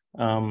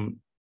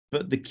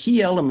 But the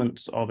key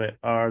elements of it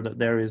are that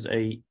there is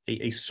a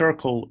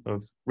circle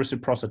of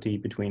reciprocity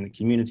between the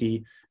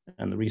community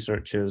and the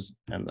researchers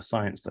and the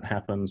science that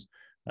happens.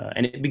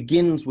 And it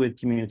begins with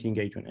community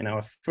engagement. In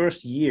our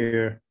first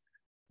year,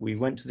 we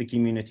went to the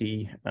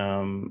community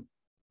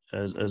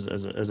as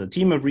a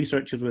team of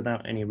researchers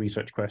without any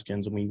research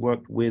questions, and we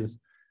worked with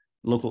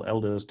local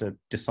elders to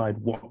decide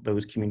what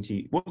those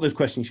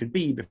questions should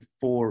be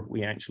before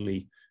we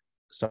actually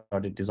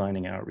started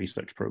designing our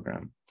research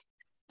program.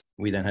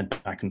 We then had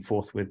back and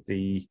forth with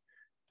the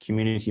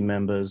community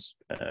members,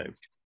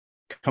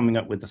 coming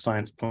up with the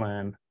science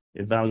plan,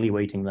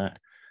 evaluating that,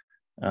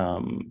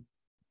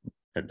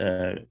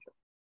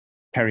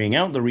 carrying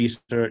out the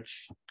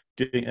research,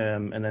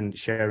 and then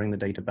sharing the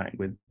data back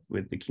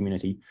with the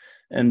community.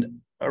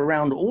 And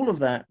around all of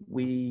that,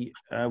 we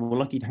were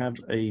lucky to have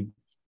a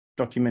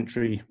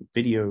documentary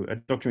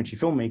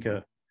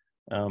filmmaker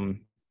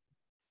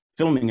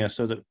filming us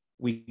so that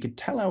we could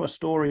tell our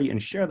story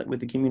and share that with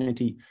the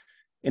community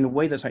in a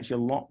way that's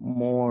actually a lot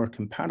more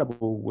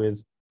compatible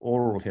with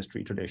oral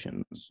history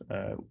traditions.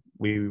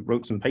 We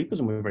wrote some papers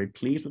and we were very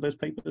pleased with those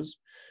papers.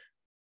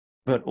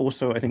 But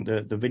also, I think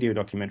the video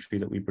documentary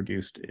that we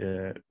produced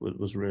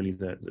was really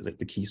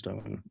the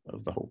keystone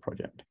of the whole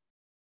project.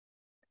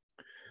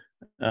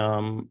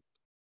 And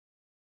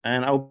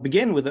I'll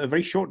begin with a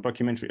very short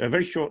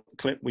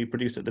clip we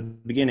produced at the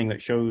beginning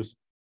that shows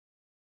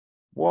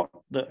what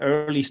the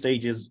early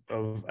stages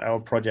of our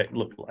project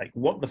looked like,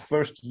 what the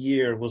first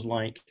year was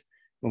like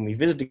when we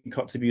visited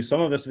Kotzebue, some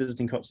of us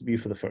visiting Kotzebue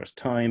for the first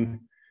time,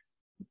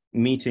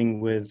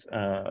 meeting with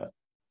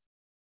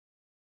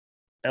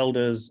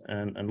elders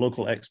and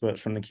local experts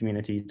from the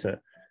community to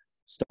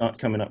start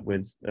coming up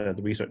with the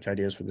research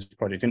ideas for this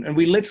project. And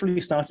we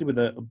literally started with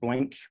a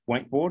blank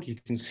whiteboard. You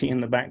can see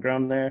in the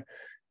background there.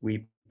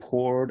 We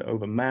pored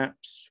over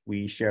maps,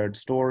 we shared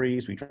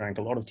stories, we drank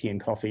a lot of tea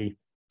and coffee.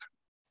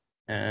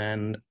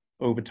 And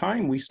over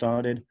time, we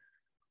started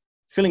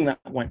filling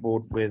that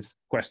whiteboard with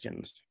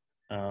questions.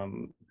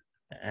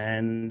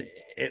 And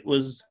it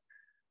was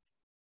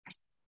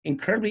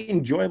incredibly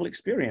enjoyable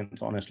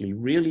experience, honestly,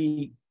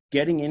 really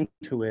getting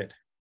into it,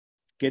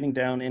 getting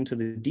down into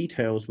the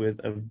details with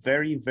a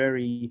very,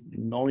 very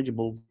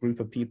knowledgeable group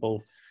of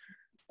people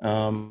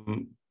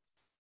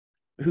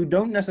who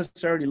don't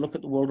necessarily look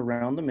at the world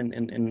around them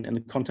in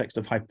the context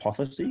of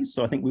hypotheses.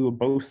 So I think we were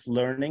both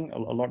learning a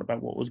lot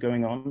about what was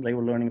going on. They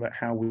were learning about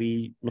how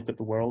we look at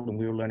the world, and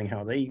we were learning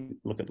how they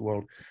look at the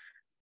world.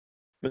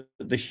 But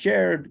the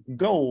shared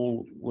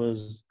goal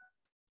was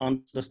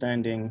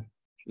understanding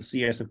the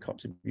sea ice of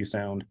Kotzebue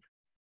Sound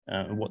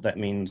and what that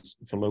means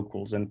for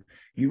locals. And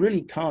you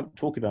really can't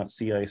talk about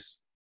sea ice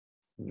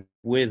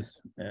with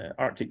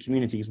Arctic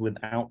communities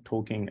without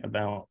talking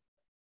about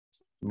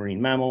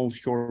marine mammals,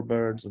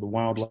 shorebirds, or the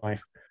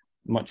wildlife,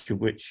 much of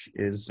which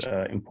is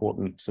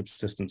important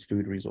subsistence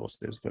food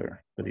resources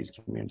for these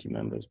community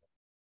members.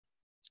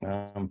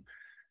 I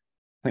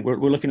think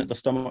we're looking at the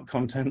stomach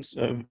contents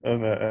of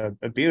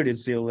a bearded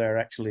seal there,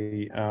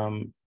 actually,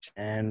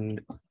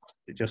 and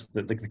just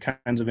the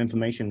kinds of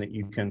information that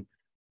you can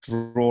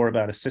draw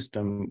about a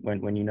system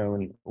when you know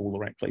in all the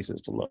right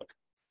places to look.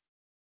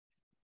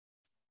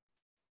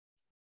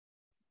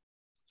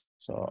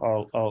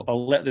 So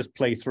I'll let this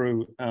play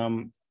through.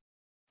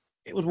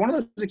 It was one of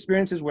those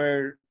experiences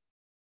where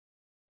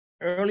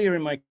earlier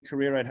in my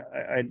career,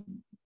 I'd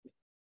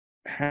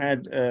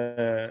had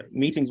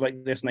meetings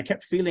like this, and I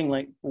kept feeling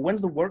like, well,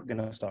 when's the work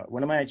going to start?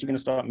 When am I actually going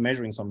to start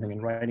measuring something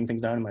and writing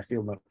things down in my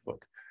field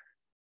notebook?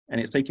 And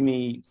it's taken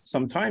me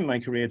some time in my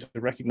career to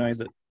recognize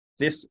that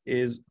this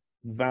is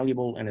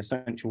valuable and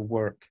essential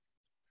work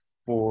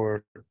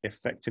for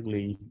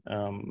effectively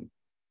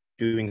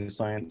doing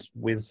science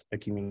with a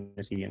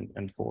community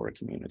and for a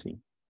community.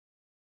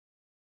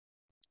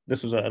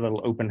 This was a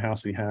little open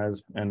house we had,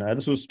 and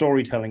this was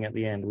storytelling at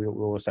the end. We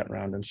all sat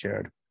around and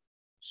shared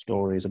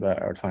stories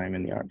about our time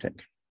in the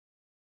Arctic.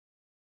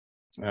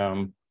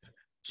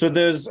 So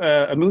there's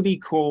a movie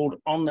called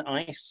On the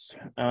Ice,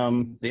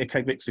 the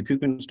Ikaagvik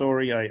Sikukun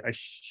story. I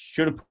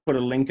should have put a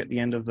link at the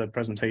end of the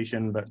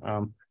presentation, but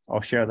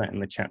I'll share that in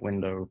the chat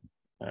window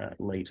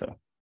later.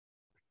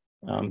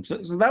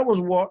 So that was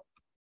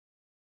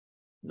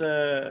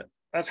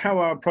that's how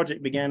our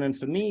project began. And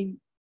for me,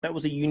 that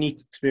was a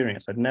unique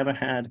experience. I'd never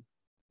had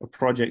a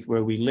project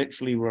where we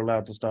literally were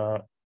allowed to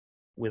start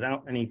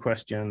without any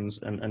questions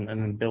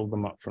and build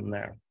them up from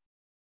there.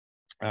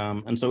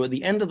 And so at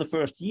the end of the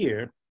first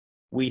year,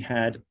 we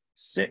had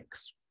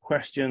 6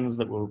 questions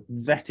that were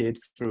vetted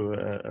through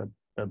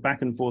a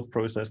back and forth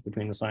process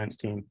between the science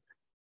team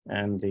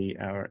and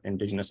our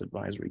Indigenous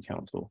Advisory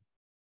Council.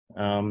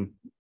 The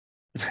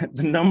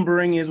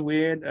numbering is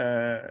weird.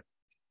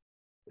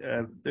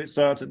 It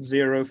starts at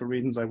 0 for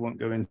reasons I won't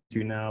go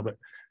into now, but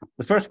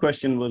the first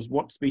question was,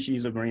 what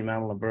species of marine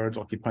mammal or birds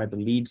occupied the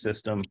lead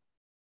system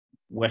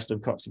west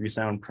of Kotzebue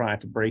Sound prior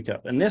to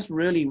breakup? And this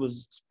really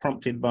was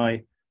prompted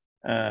by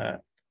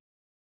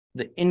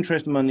the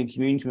interest among the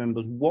community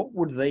members. What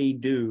would they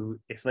do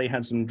if they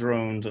had some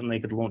drones and they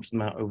could launch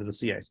them out over the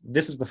sea ice?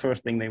 This is the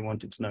first thing they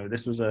wanted to know.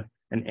 This was an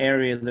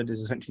area that is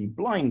essentially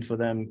blind for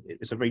them.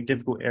 It's a very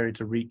difficult area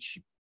to reach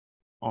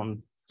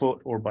on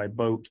foot or by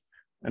boat.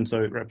 And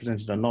so it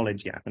represented a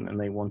knowledge gap, and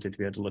they wanted to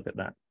be able to look at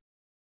that.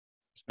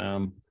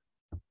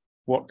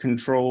 What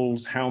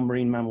controls how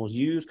marine mammals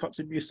use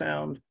Kotzebue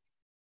Sound?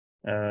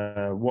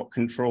 What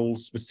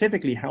controls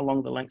specifically how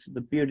long the length of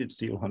the bearded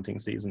seal hunting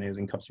season is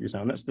in Kotzebue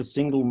Sound? That's the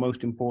single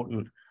most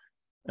important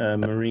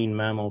marine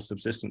mammal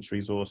subsistence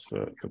resource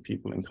for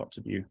people in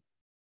Kotzebue.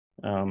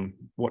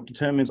 What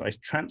determines ice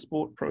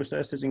transport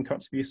processes in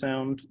Kotzebue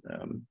Sound?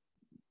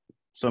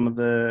 Some of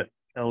the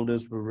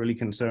elders were really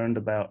concerned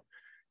about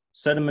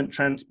sediment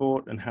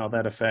transport and how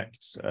that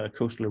affects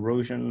coastal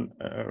erosion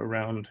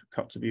around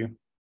Kotzebue.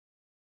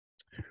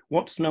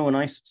 What snow and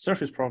ice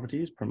surface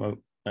properties promote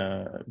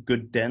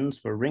good dens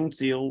for ringed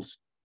seals,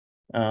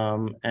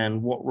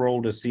 and what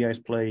role does sea ice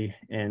play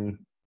in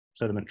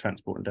sediment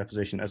transport and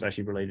deposition, as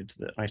actually related to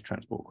the ice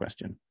transport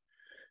question.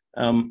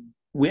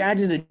 We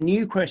added a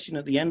new question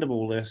at the end of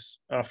all this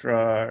after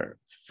our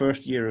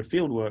first year of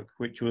fieldwork,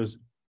 which was,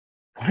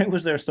 why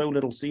was there so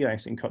little sea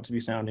ice in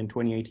Kotzebue Sound in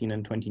 2018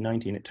 and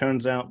 2019? It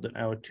turns out that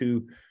our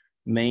 2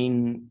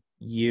 main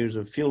years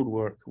of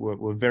fieldwork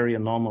were very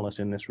anomalous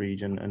in this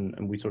region,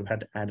 and we sort of had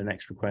to add an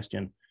extra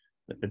question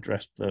that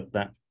addressed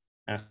that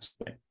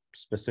aspect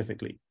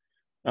specifically.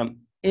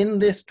 In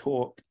this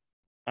talk,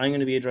 I'm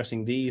going to be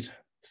addressing these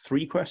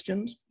 3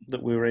 questions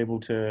that we were able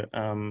to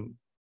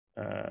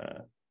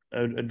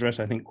address,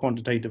 I think,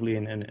 quantitatively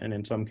and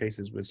in some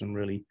cases with some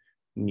really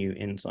new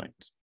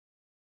insights.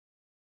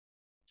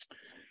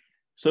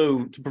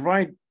 So to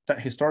provide that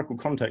historical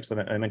context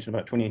that I mentioned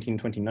about 2018,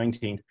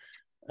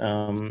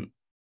 2019,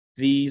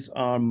 these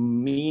are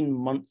mean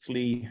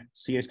monthly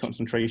sea ice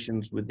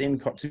concentrations within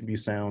Kotzebue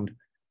Sound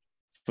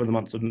for the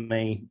months of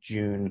May,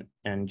 June,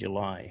 and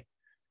July.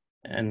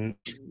 And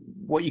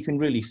what you can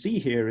really see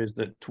here is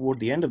that toward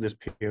the end of this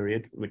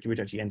period, which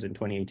actually ends in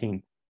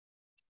 2018,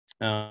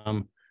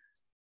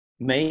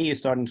 May is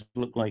starting to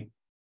look like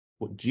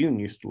what June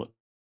used to look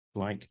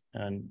like,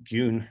 and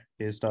June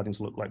is starting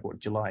to look like what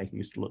July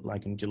used to look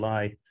like, and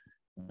July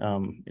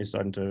is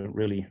starting to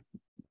really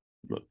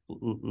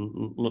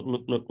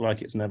look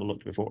like it's never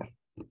looked before.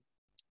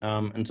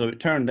 And so it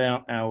turned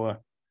out our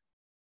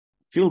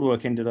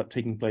fieldwork ended up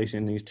taking place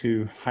in these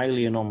 2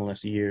 highly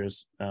anomalous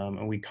years,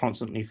 and we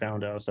constantly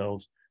found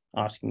ourselves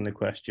asking the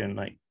question,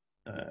 like,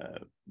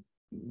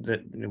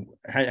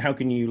 how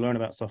can you learn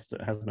about stuff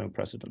that has no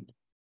precedent?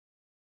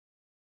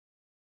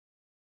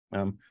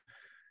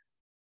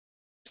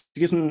 To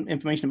give some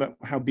information about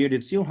how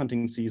bearded seal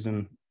hunting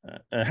season,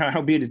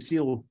 how bearded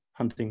seal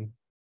hunting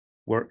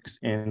works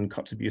in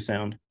Kotzebue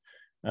Sound.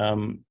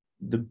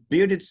 The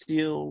bearded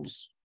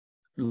seals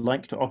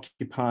like to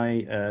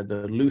occupy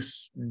the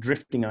loose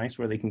drifting ice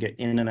where they can get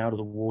in and out of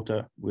the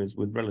water with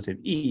relative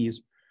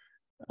ease.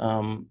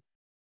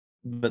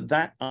 But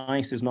that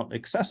ice is not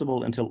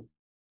accessible until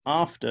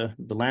after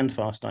the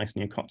landfast ice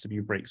near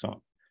Kotzebue breaks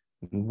up.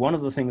 And one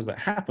of the things that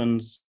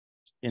happens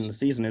in the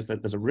season is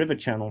that there's a river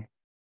channel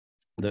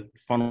that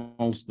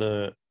funnels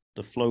the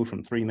flow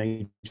from 3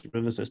 major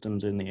river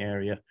systems in the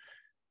area,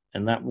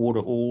 and that water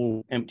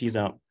all empties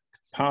out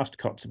past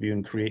Kotzebue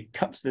and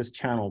cuts this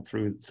channel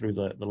through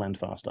the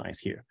landfast ice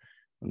here.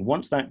 And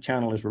once that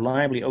channel is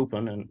reliably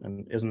open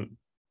and isn't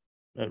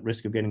at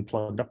risk of getting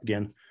plugged up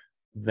again,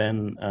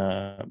 then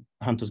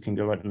hunters can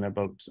go out in their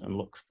boats and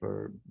look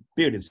for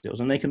bearded seals,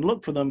 and they can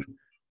look for them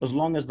as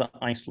long as the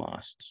ice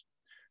lasts.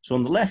 So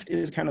on the left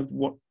is kind of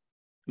what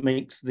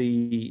makes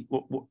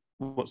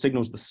what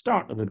signals the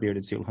start of the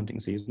bearded seal hunting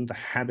season. The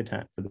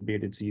habitat for the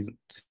bearded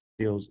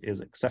seals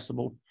is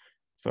accessible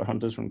for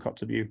hunters from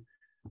Kotzebue,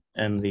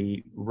 and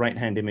the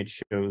right-hand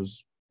image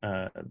shows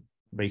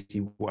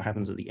basically what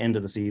happens at the end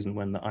of the season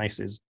when the ice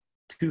is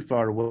too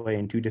far away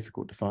and too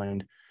difficult to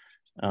find,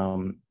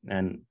 and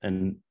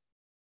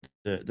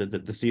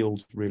the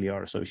seals really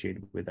are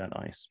associated with that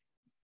ice.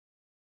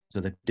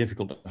 So they're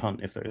difficult to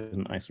hunt if there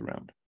isn't ice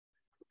around.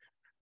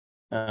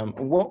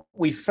 What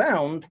we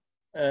found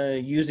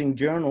using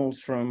journals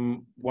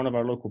from one of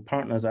our local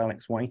partners,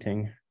 Alex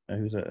Whiting,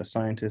 who's a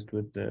scientist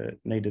with the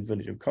native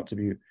village of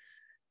Kotzebue,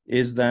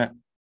 is that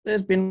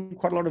there's been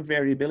quite a lot of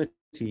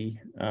variability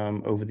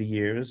over the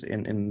years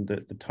in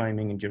the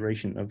timing and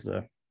duration of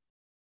the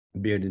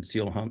bearded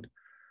seal hunt.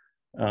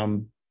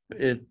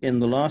 In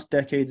the last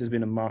decade, there's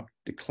been a marked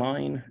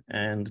decline,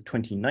 and the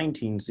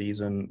 2019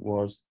 season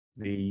was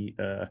the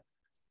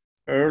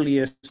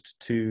earliest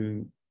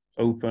to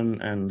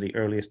open and the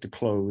earliest to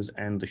close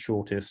and the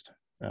shortest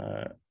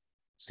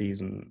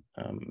season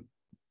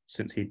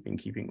since he'd been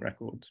keeping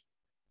records.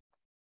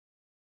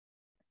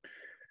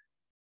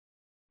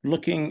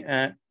 Looking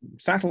at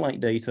satellite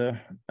data,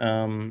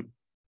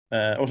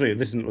 sorry,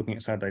 this isn't looking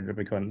at satellite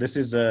data, this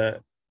is,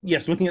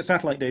 yes, looking at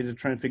satellite data to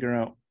try and figure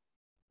out,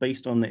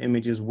 based on the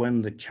images,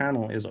 when the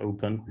channel is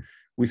open.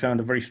 We found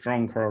a very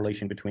strong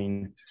correlation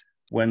between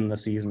when the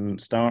season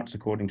starts,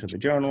 according to the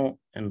journal,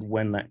 and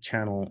when that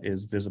channel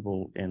is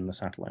visible in the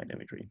satellite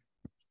imagery.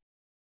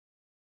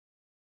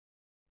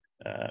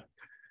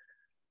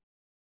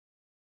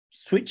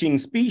 Switching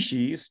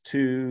species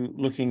to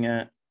looking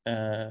at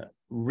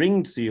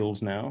ringed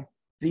seals now.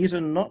 These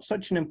are not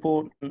such an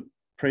important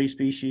prey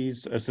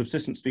species, a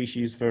subsistence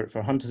species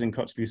for hunters in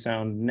Kotzebue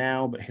Sound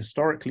now, but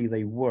historically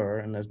they were,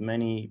 and there's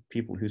many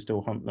people who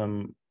still hunt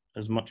them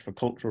as much for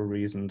cultural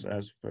reasons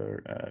as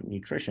for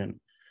nutrition.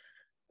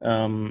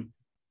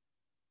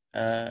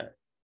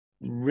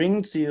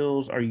 Ringed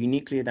seals are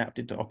uniquely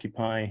adapted to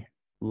occupy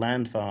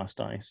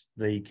land-fast ice.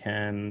 They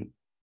can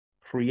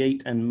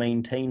create and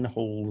maintain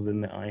holes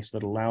in the ice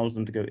that allows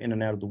them to go in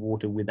and out of the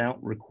water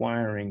without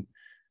requiring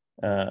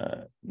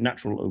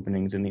natural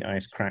openings in the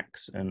ice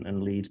cracks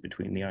and leads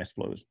between the ice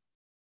flows.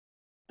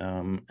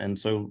 And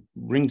so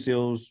ringed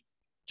seals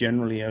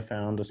generally are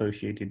found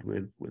associated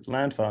with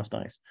land-fast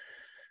ice.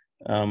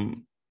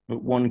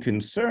 But one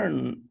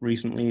concern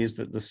recently is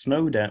that the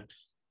snow depth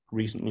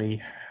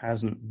recently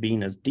hasn't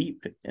been as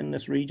deep in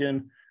this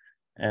region,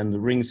 and the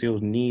ringed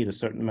seals need a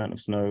certain amount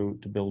of snow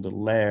to build a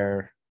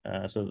lair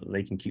so that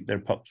they can keep their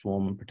pups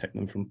warm and protect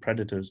them from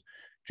predators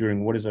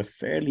during what is a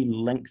fairly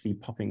lengthy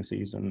pupping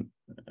season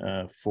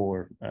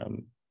for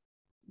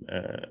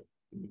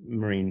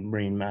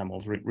marine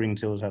mammals. Ringed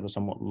seals have a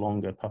somewhat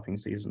longer pupping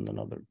season than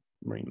other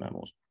marine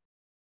mammals.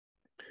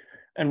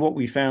 And what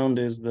we found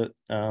is that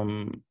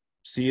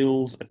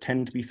seals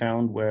tend to be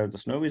found where the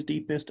snow is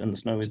deepest, and the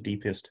snow is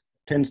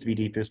tends to be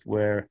deepest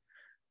where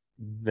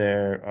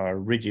there are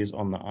ridges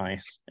on the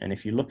ice. And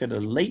if you look at a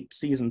late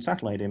season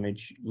satellite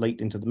image, late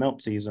into the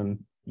melt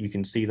season, you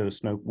can see those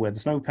where the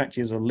snow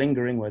patches are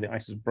lingering, where the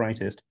ice is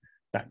brightest.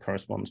 That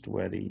corresponds to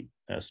where the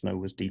snow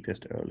was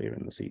deepest earlier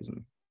in the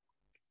season.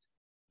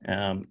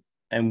 And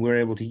we're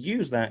able to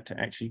use that to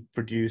actually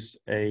produce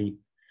a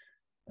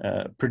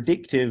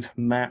predictive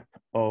map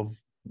of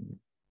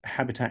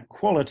habitat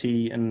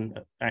quality and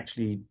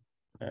actually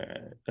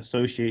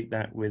associate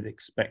that with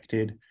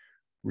expected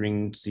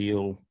ringed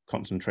seal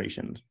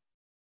concentrations.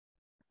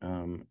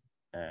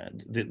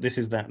 This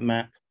is that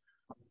map.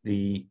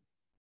 The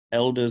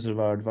elders of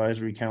our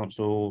advisory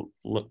council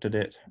looked at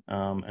it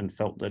and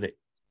felt that it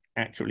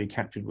accurately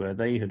captured where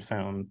they had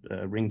found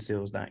ringed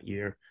seals that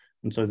year.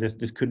 And so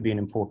this could be an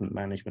important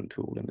management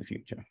tool in the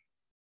future.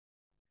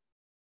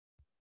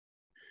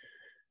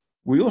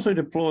 We also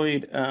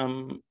deployed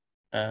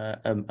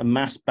a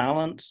mass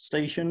balance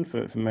station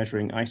for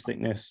measuring ice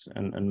thickness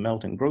and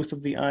melt and growth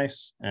of the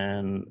ice,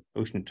 and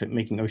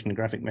making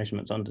oceanographic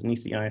measurements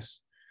underneath the ice.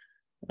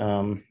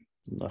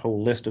 The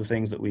whole list of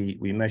things that we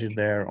measured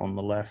there on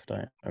the left,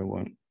 I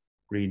won't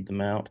read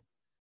them out.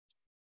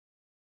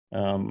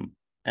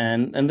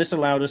 And this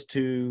allowed us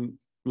to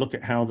look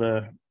at how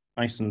the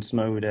ice and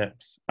snow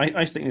depth,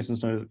 ice thickness and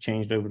snow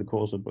changed over the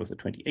course of both the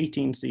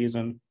 2018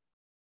 season,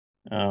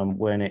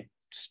 when it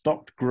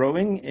stopped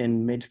growing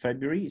in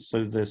mid-February.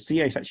 So the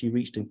sea ice actually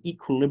reached an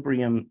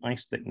equilibrium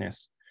ice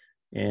thickness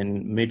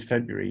in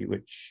mid-February,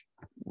 which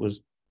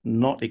was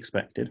not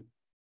expected.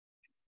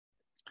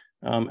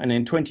 And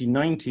in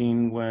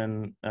 2019,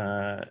 when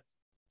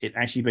it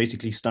actually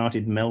basically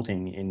started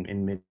melting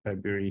in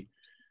mid-February,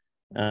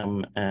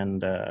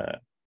 and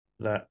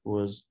that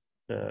was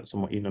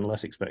somewhat even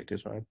less expected.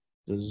 So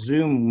there's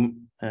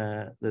Zoom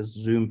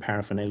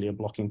paraphernalia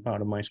blocking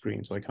part of my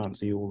screen, so I can't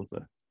see all of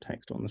the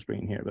text on the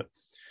screen here. But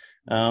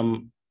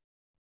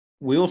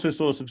we also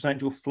saw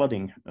substantial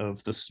flooding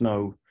of the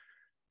snow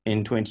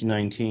in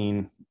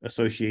 2019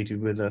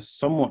 associated with a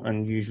somewhat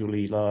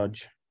unusually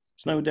large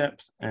snow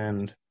depth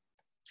and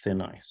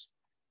thin ice.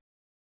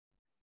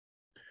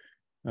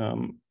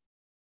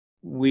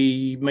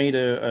 We made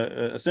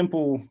a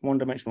simple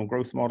one-dimensional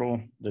growth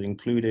model that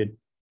included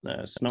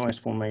snow ice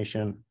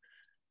formation.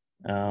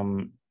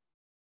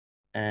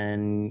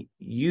 And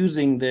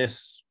using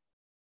this,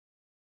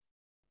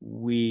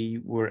 we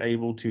were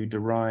able to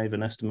derive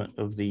an estimate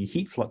of the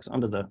heat flux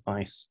under the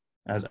ice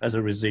as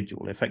a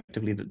residual.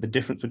 Effectively, the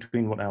difference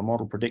between what our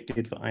model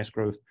predicted for ice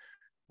growth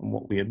and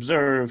what we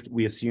observed,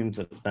 we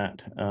assumed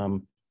that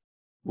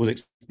was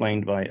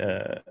explained by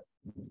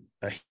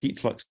a heat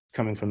flux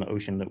coming from the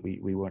ocean that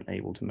we weren't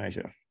able to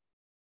measure.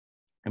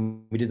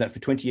 And we did that for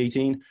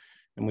 2018,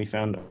 and we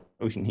found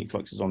ocean heat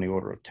fluxes on the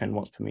order of 10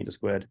 watts per meter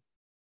squared.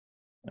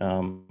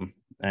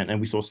 And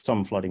we saw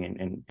some flooding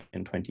in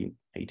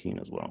 2018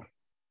 as well.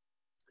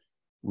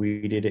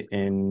 We did it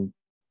in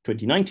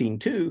 2019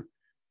 too,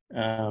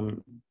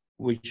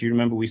 which you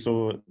remember we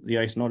saw the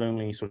ice not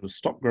only sort of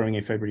stop growing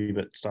in February,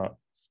 but start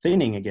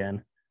thinning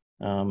again.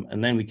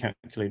 And then we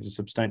calculated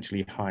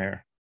substantially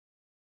higher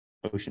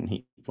ocean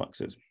heat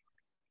fluxes.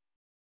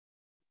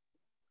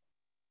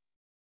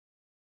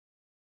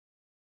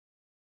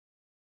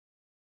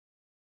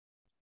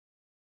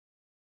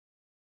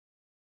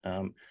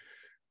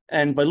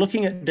 And by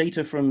looking at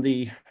data from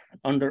the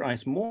under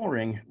ice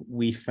mooring,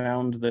 we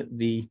found that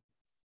the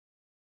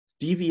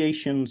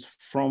deviations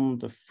from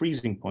the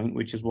freezing point,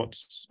 which is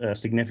what's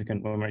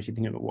significant when we're actually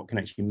thinking about what can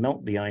actually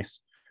melt the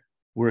ice,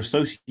 were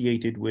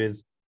associated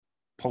with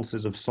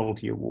pulses of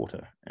saltier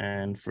water.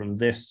 And from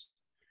this,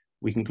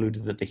 we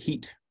concluded that the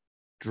heat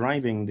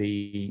driving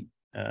the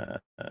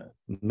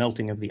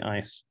melting of the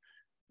ice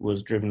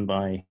was driven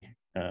by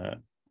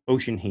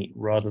ocean heat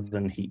rather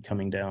than heat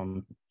coming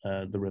down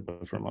the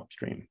river from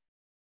upstream.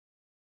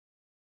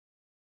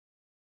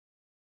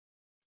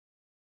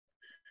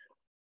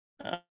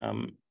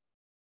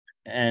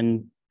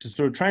 And to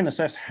sort of try and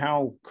assess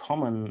how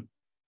common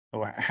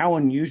or how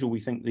unusual we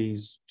think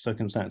these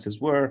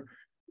circumstances were,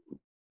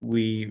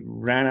 we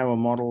ran our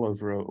model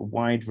over a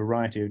wide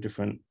variety of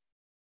different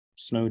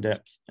snow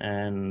depth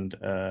and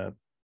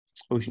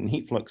ocean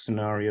heat flux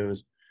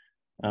scenarios.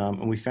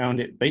 And we found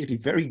it basically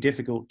very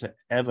difficult to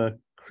ever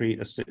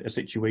create a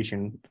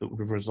situation that would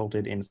have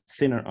resulted in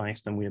thinner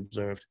ice than we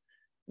observed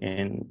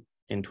in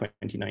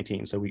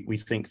 2019. So we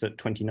think that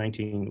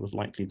 2019 was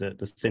likely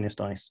the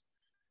thinnest ice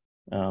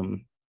that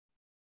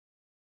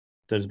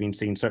has been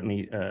seen,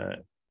 certainly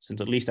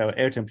since at least our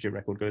air temperature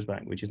record goes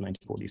back, which is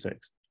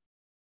 1946.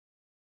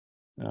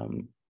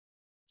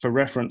 For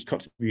reference,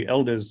 Kotzebue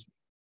elders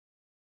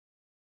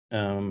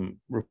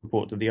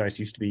report that the ice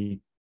used to be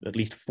at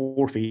least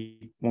 4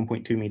 feet,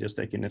 1.2 meters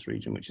thick in this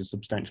region, which is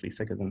substantially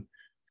thicker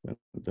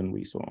than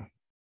we saw.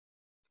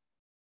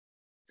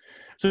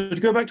 So to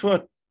go back to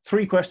our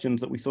 3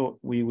 questions that we thought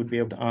we would be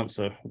able to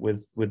answer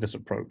with this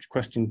approach.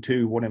 Question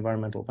 2, what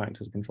environmental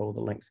factors control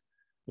the length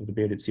of the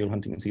bearded seal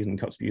hunting season in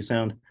Kotzebue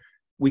Sound?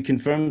 We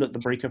confirmed that the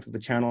breakup of the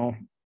channel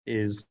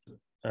is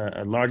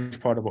a large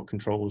part of what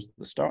controls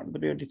the start of the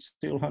bearded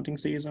seal hunting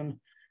season.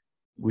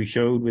 We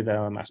showed with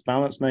our mass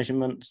balance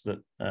measurements that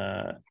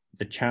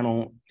the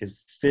channel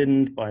is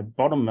thinned by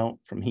bottom melt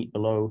from heat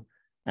below,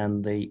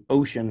 and the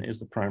ocean is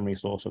the primary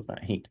source of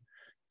that heat.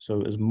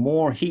 So as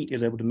more heat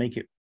is able to make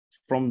it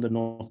from the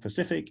North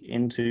Pacific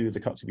into the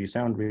Kotzebue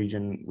Sound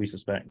region, we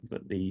suspect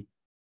that the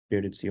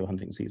bearded seal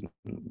hunting season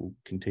will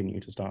continue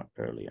to start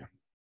earlier.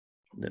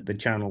 The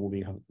channel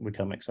will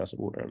become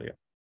accessible earlier.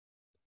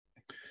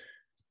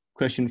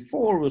 Question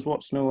 4 was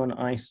what snow and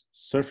ice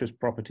surface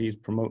properties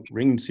promote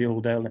ringed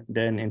seal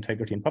den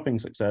integrity and pupping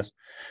success.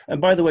 And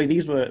by the way,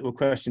 these were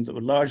questions that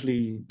were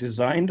largely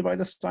designed by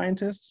the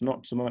scientists,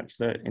 not so much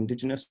the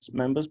indigenous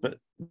members, but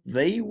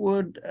they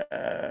would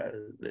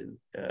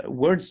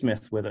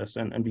wordsmith with us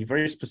and be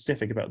very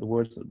specific about the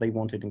words that they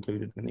wanted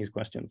included in these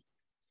questions.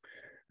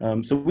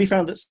 So we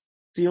found that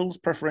seals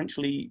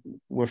preferentially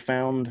were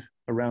found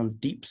around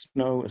deep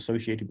snow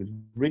associated with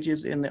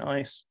ridges in the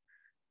ice.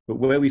 But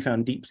where we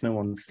found deep snow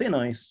on thin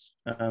ice,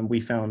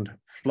 we found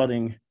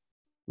flooding,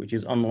 which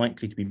is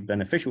unlikely to be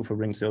beneficial for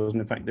ringed seals.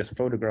 And in fact, this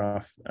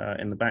photograph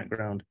in the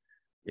background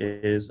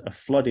is a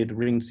flooded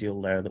ringed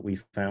seal lair that we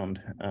found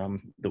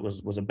that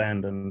was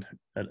abandoned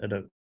at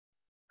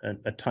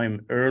a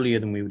time earlier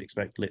than we would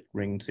expect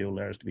ringed seal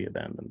lairs to be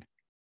abandoned.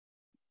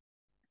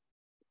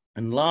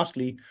 And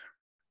lastly,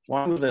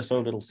 why was there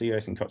so little sea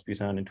ice in Kotzebue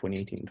Sound in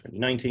 2018 and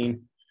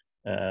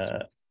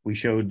 2019? We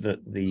showed that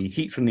the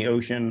heat from the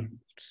ocean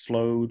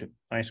slowed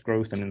ice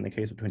growth, and in the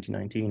case of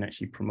 2019,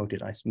 actually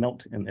promoted ice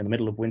melt in the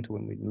middle of winter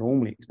when we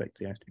normally expect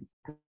the ice to be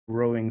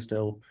growing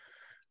still.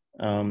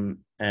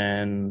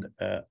 And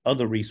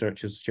other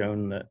research has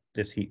shown that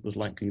this heat was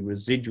likely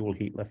residual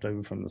heat left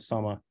over from the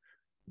summer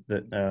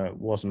that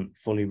wasn't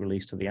fully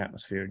released to the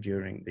atmosphere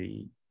during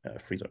the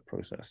freeze-up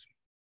process.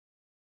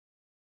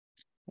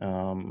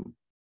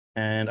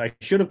 And I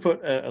should have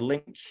put a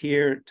link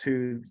here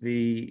to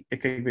the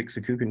Ikaagvik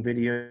Sikukun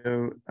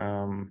video,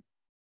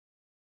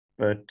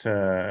 but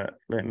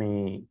let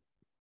me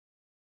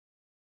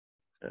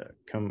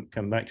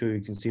come back to.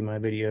 You can see my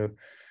video.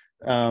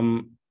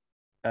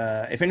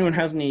 If anyone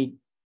has any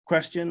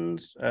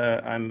questions,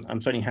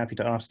 I'm certainly happy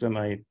to ask them.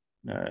 I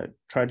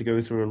tried to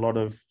go through a lot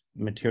of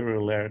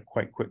material there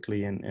quite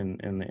quickly in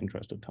the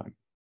interest of time.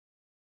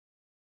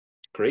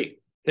 Great.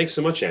 Thanks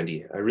so much,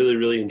 Andy. I really,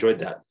 really enjoyed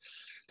that.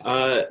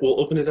 We'll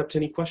open it up to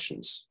any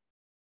questions.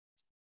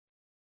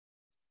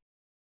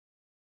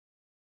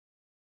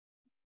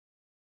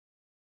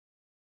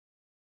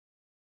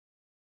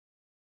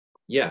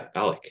 Yeah,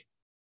 Alec.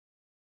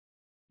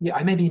 Yeah,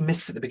 I maybe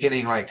missed at the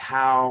beginning, like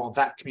how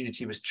that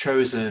community was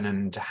chosen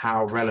and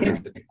how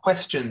relevant the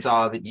questions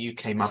are that you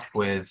came up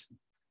with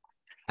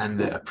and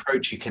the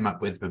approach you came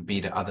up with would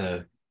be to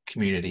other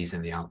communities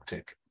in the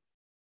Arctic.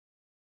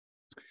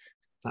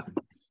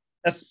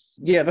 That's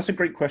a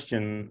great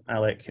question,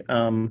 Alec.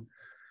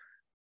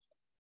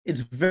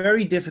 It's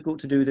very difficult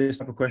to do this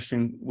type of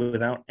question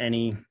without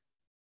any,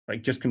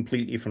 like, just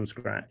completely from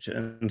scratch.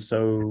 And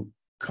so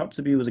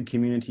Kotzebue was a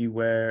community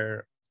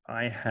where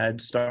I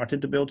had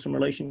started to build some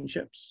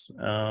relationships.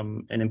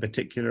 And in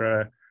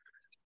particular,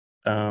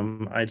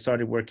 I'd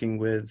started working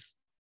with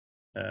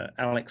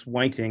Alex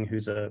Whiting,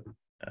 who's a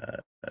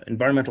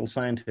environmental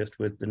scientist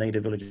with the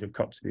native village of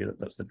Kotzebue.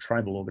 That's the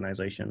tribal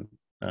organization,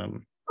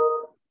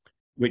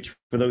 which,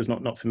 for those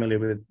not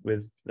familiar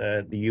with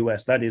the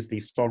US, that is the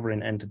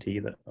sovereign entity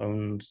that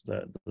owns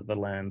the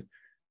land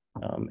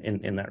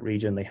in that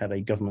region. They have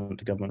a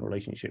government-to-government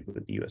relationship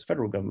with the US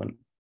federal government.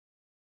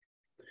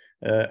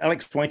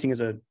 Alex Whiting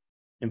is an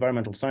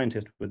environmental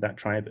scientist with that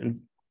tribe,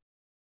 and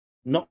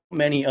not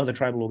many other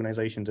tribal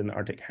organizations in the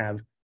Arctic have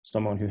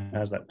someone who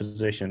has that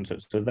position.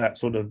 So that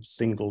sort of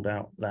singled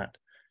out that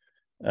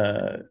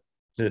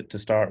to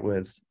start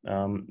with.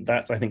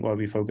 That's, I think, why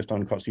we focused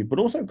on Kotzebue. But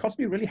also,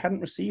 Kotzebue really hadn't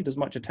received as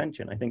much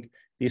attention. I think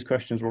these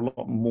questions were a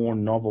lot more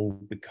novel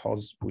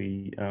because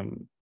we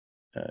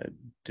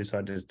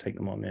decided to take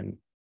them on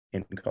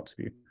in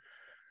Kotzebue.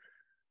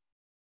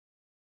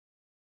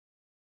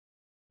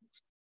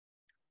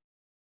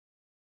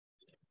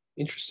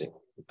 Interesting.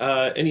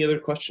 Any other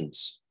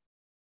questions?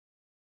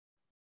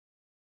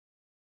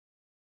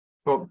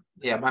 Well,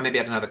 yeah, I maybe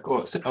add another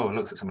course. Oh, it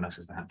looks like someone else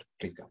has the hand.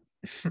 Please go.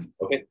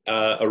 Okay,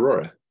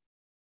 Aurora.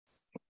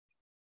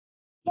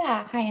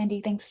 Yeah, hi,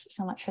 Andy. Thanks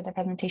so much for the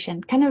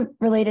presentation. Kind of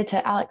related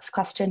to Alex's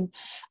question,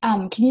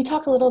 can you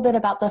talk a little bit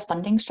about the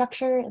funding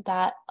structure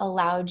that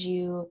allowed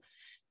you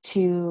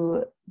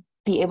to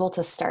be able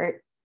to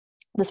start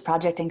this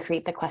project and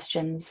create the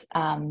questions,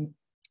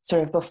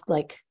 sort of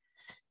like,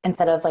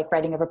 instead of like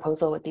writing a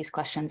proposal with these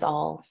questions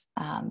all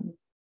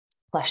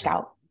fleshed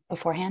out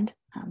beforehand?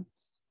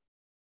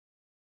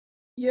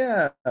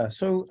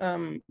 So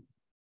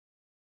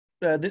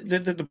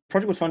the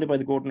project was funded by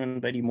the Gordon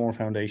and Betty Moore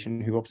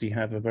Foundation, who obviously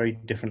have a very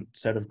different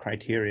set of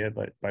criteria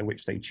by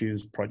which they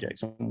choose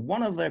projects. And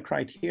one of their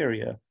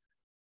criteria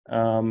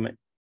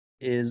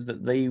is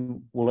that they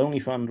will only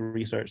fund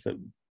research that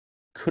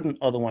couldn't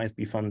otherwise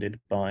be funded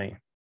by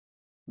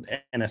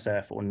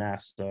NSF or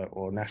NASA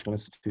or National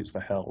Institutes for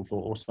Health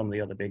or some of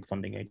the other big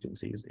funding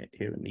agencies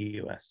here in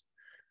the US.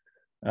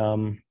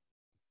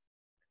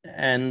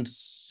 And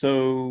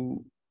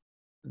so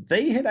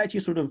they had actually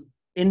sort of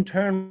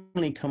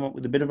internally come up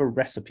with a bit of a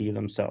recipe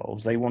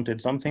themselves. They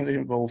wanted something that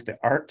involved the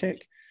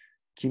Arctic,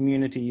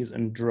 communities,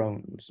 and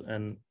drones.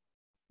 And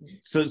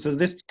so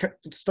this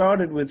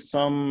started with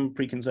some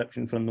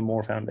preconception from the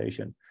Moore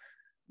Foundation.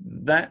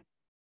 That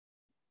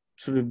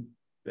sort of,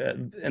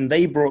 and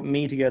they brought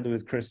me together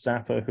with Chris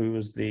Zappa, who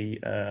was the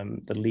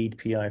lead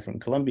PI from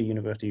Columbia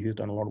University, who's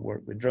done a lot of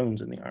work with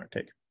drones in the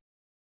Arctic.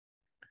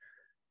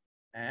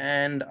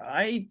 And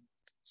I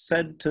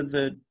said to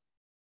the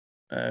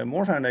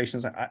Moore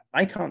Foundations,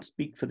 I can't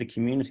speak for the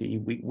community.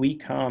 We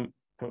can't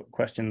put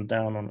questions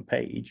down on a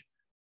page.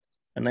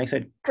 And they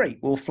said, great,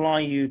 we'll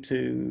fly you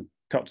to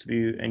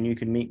Kotzebue and you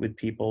can meet with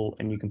people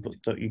and you can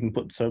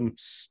put some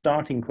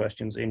starting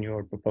questions in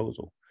your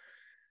proposal.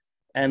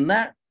 And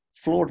that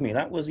floored me.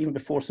 That was even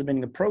before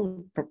submitting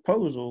the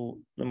proposal.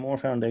 The Moore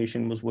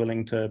Foundation was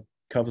willing to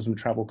cover some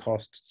travel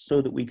costs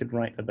so that we could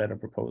write a better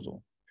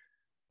proposal.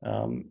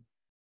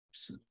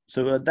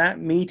 So at that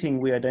meeting,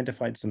 we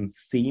identified some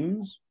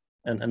themes,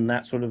 and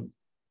that sort of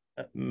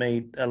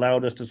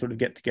allowed us to sort of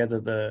get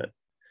together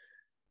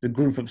the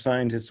group of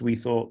scientists we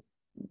thought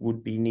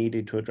would be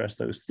needed to address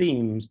those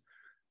themes.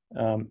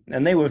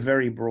 And they were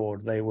very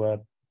broad. They were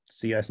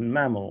sea ice and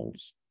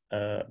mammals,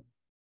 the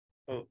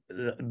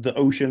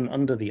ocean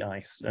under the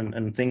ice,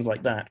 and things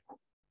like that.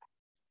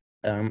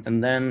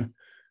 And then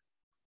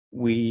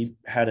we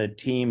had a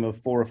team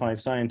of 4 or 5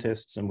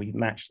 scientists, and we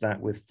matched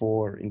that with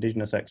 4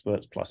 Indigenous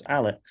experts plus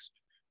Alex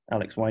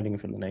Whiting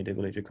from the native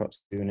village of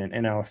Kotzebue. And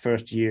in our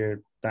first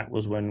year, that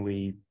was when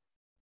we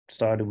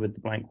started with the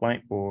blank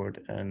whiteboard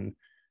and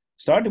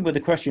started with the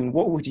question,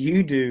 what would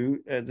you do?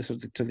 This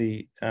was to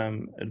the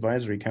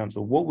advisory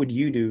council. What would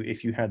you do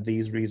if you had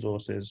these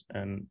resources,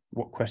 and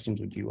what questions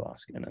would you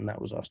ask? And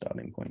that was our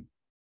starting point.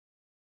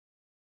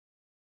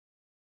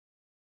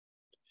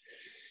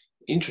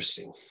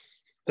 Interesting.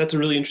 That's a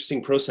really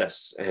interesting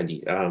process,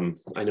 Andy.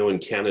 I know in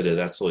Canada,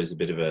 that's always a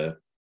bit of a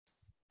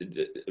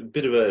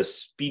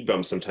speed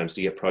bump sometimes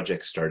to get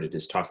projects started,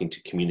 is talking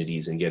to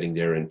communities and getting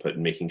their input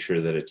and making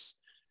sure that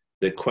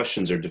the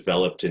questions are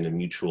developed in a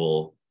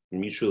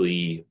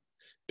mutually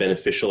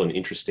beneficial and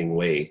interesting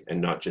way, and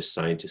not just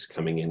scientists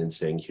coming in and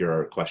saying, here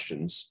are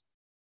questions.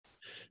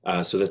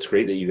 So that's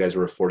great that you guys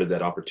were afforded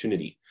that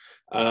opportunity.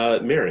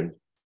 Maren.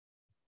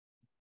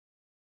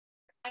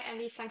 Hi,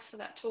 Andy. Thanks for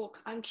that talk.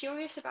 I'm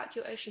curious about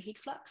your ocean heat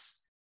flux.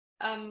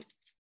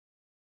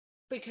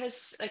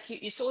 Because like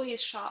you saw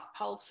these sharp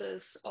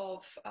pulses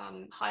of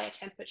higher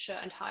temperature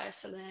and higher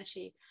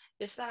salinity.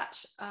 Is that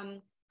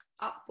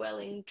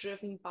upwelling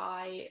driven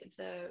by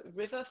the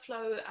river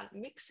flow and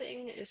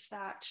mixing? Is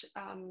that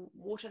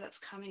water that's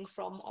coming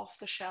from off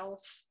the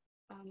shelf?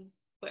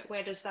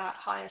 Where does that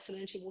higher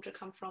salinity water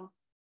come from?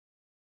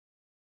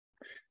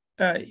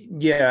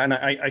 Yeah, and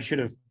I should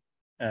have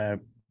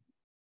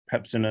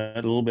perhaps in a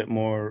little bit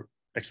more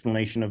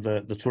explanation of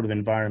the sort of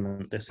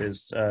environment this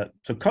is.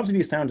 So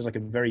Kotzebue Sound is like a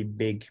very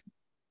big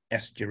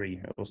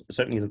estuary, or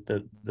certainly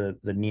the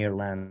near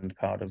land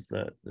part of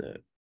the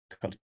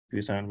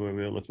Kotzebue Sound where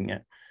we were looking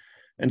at.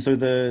 And so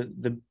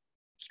the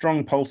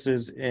strong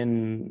pulses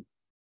in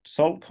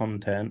salt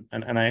content,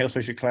 and I also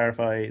should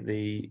clarify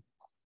the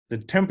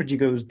temperature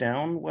goes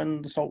down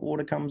when the salt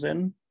water comes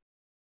in,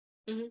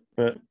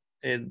 but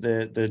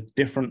the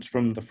difference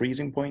from the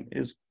freezing point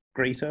is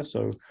greater.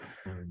 So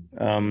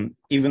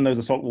even though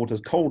the salt water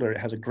is colder, it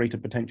has a greater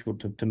potential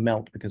to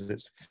melt because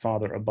it's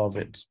farther above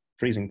its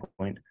freezing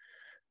point.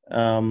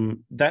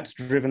 That's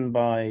driven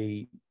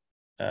by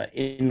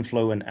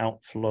inflow and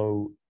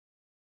outflow,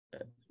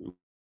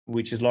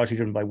 which is largely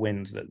driven by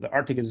winds. The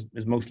Arctic is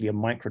mostly a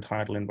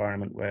microtidal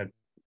environment where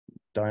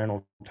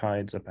diurnal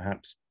tides are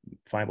perhaps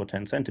 5 or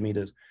 10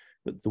 centimeters,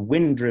 but the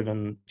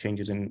wind-driven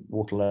changes in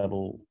water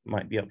level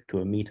might be up to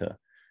a meter.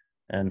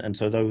 And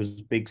so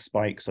those big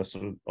spikes are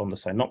sort of on the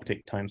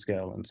synoptic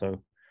timescale. And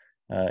so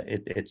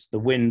it's the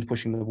wind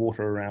pushing the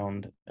water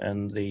around,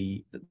 and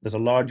there's a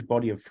large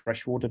body of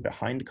fresh water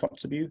behind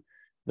Kotzebue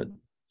that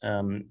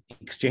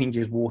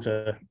exchanges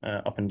water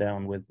up and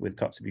down with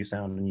Kotzebue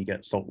Sound, and you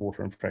get salt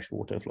water and fresh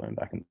water flowing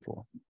back and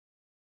forth.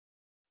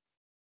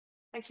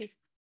 Thank you.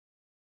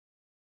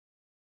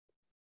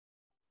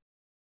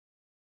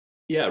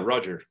 Yeah,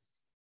 Roger.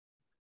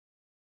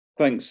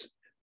 Thanks.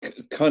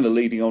 Kind of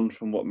leading on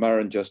from what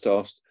Maren just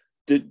asked,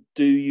 do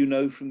you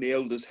know from the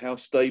elders how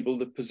stable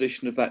the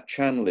position of that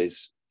channel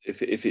is,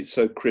 if it's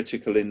so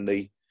critical in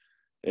the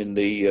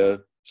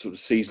sort of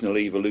seasonal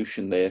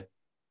evolution there?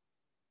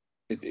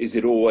 Is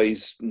it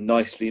always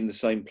nicely in the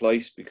same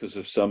place because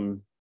of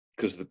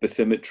the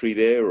bathymetry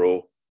there,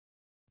 or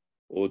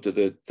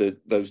do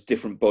those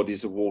different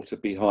bodies of water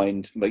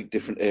behind make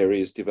different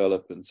areas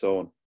develop and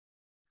so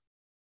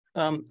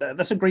on?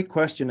 That's a great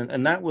question,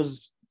 and that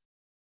was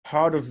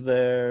part of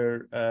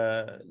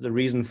the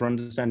reason for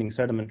understanding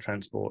sediment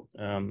transport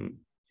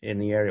in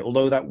the area.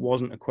 Although that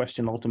wasn't a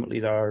question ultimately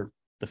the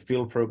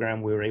field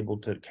program we were able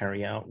to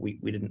carry out, we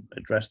didn't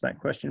address that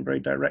question very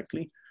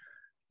directly.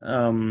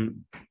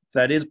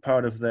 That is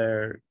part of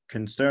their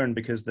concern,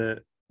 because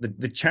the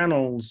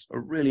channels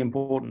are really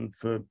important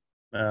for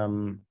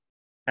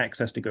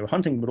access to go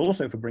hunting, but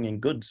also for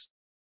bringing goods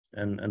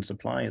and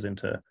supplies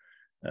into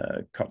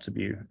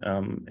Kotzebue.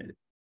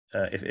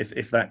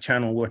 If that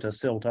channel were to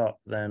silt up,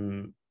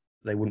 then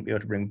they wouldn't be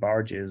able to bring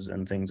barges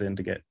and things in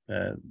to get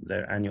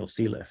their annual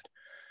sea lift.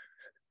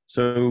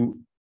 So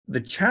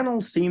the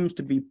channel seems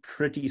to be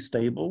pretty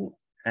stable,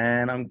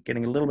 and I'm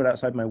getting a little bit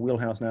outside my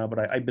wheelhouse now, but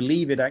I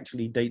believe it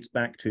actually dates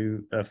back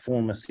to a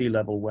former sea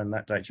level when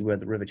that's actually where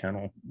the river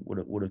channel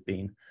would have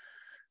been.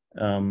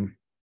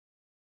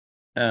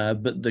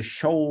 But the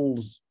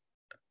shoals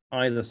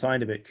either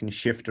side of it can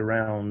shift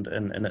around,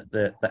 and at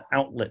the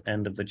outlet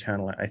end of the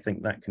channel, I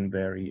think that can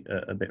vary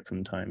a bit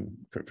from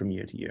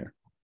year to year.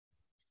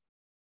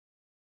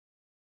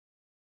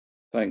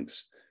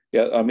 Thanks.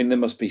 Yeah, I mean, there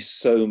must be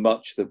so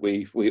much that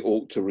we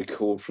ought to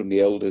record from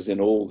the elders in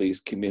all these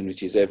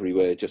communities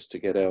everywhere just to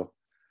get our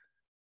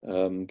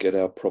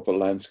proper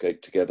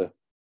landscape together.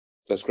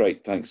 That's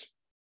great. Thanks.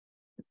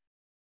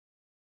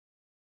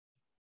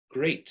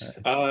 Great.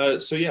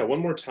 So yeah, one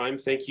more time,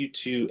 thank you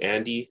to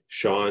Andy,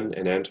 Sean,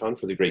 and Anton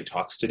for the great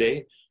talks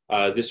today.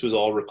 This was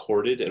all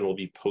recorded and will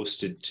be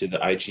posted to the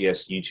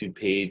IGS YouTube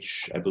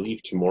page, I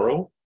believe,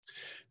 tomorrow.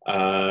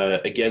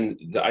 Again,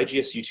 the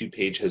IGS YouTube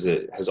page has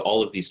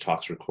all of these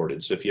talks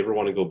recorded. So if you ever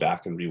want to go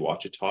back and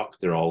rewatch a talk,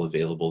 they're all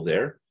available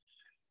there.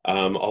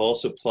 I'll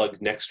also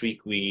plug next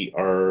week, we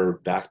are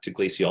back to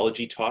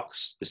glaciology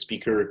talks. The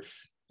speaker,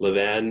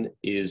 Levan,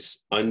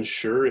 is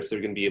unsure if they're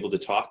going to be able to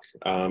talk.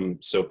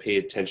 So pay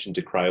attention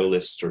to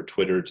CryoList or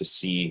Twitter to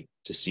see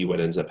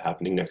what ends up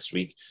happening next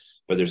week.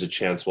 But there's a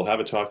chance we'll have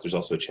a talk. There's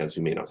also a chance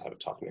we may not have a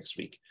talk next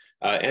week.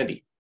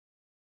 Andy.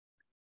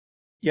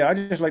 Yeah,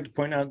 I'd just like to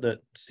point out that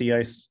sea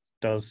ice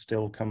does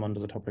still come under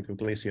the topic of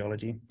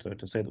glaciology. So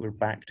to say that we're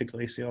back to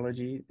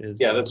glaciology is...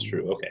 Yeah, that's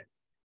true. Okay.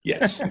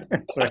 Yes.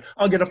 Right,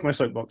 I'll get off my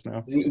soapbox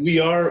now. We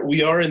are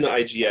in the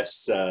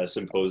IGS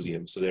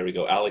symposium, so there we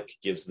go. Alec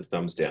gives the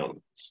thumbs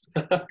down.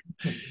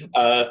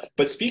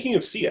 But speaking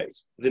of sea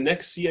ice, the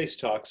next sea ice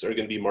talks are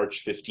going to be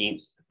March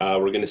 15th.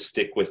 We're going to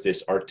stick with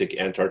this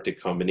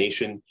Arctic-Antarctic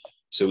combination.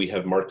 So we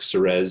have Mark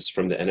Serez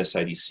from the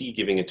NSIDC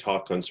giving a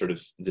talk on sort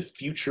of the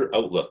future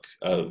outlook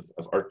of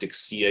Arctic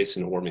sea ice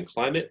in a warming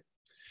climate.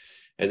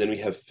 And then we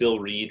have Phil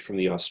Reed from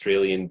the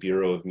Australian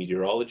Bureau of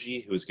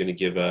Meteorology, who is going to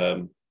give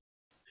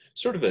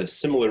sort of a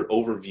similar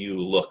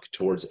overview look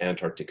towards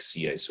Antarctic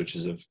sea ice, which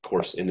is of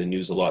course in the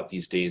news a lot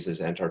these days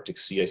as Antarctic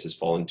sea ice has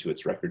fallen to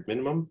its record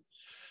minimum.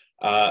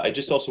 I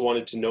just also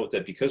wanted to note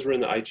that because we're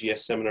in the IGS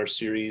Seminar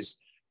Series,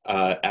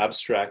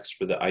 abstracts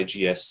for the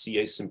IGS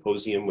Sea Ice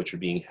Symposium, which are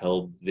being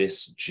held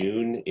this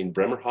June in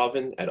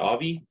Bremerhaven at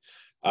Avi,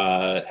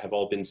 have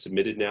all been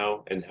submitted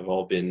now and have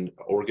all been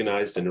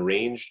organized and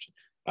arranged.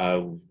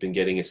 We've been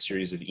getting a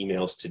series of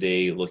emails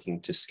today looking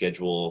to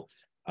schedule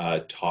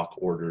talk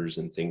orders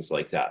and things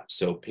like that.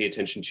 So pay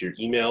attention to your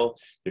email.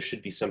 There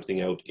should be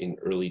something out in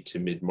early to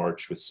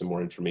mid-March with some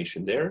more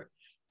information there.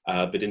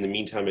 But in the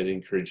meantime, I'd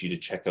encourage you to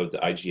check out the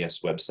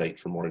IGS website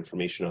for more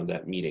information on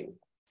that meeting.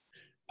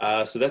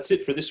 So that's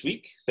it for this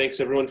week. Thanks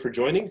everyone for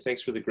joining.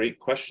 Thanks for the great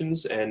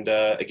questions. And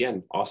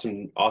again,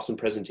 awesome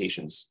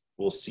presentations.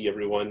 We'll see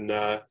everyone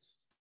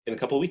in a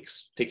couple of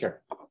weeks. Take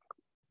care.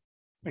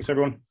 Thanks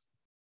everyone.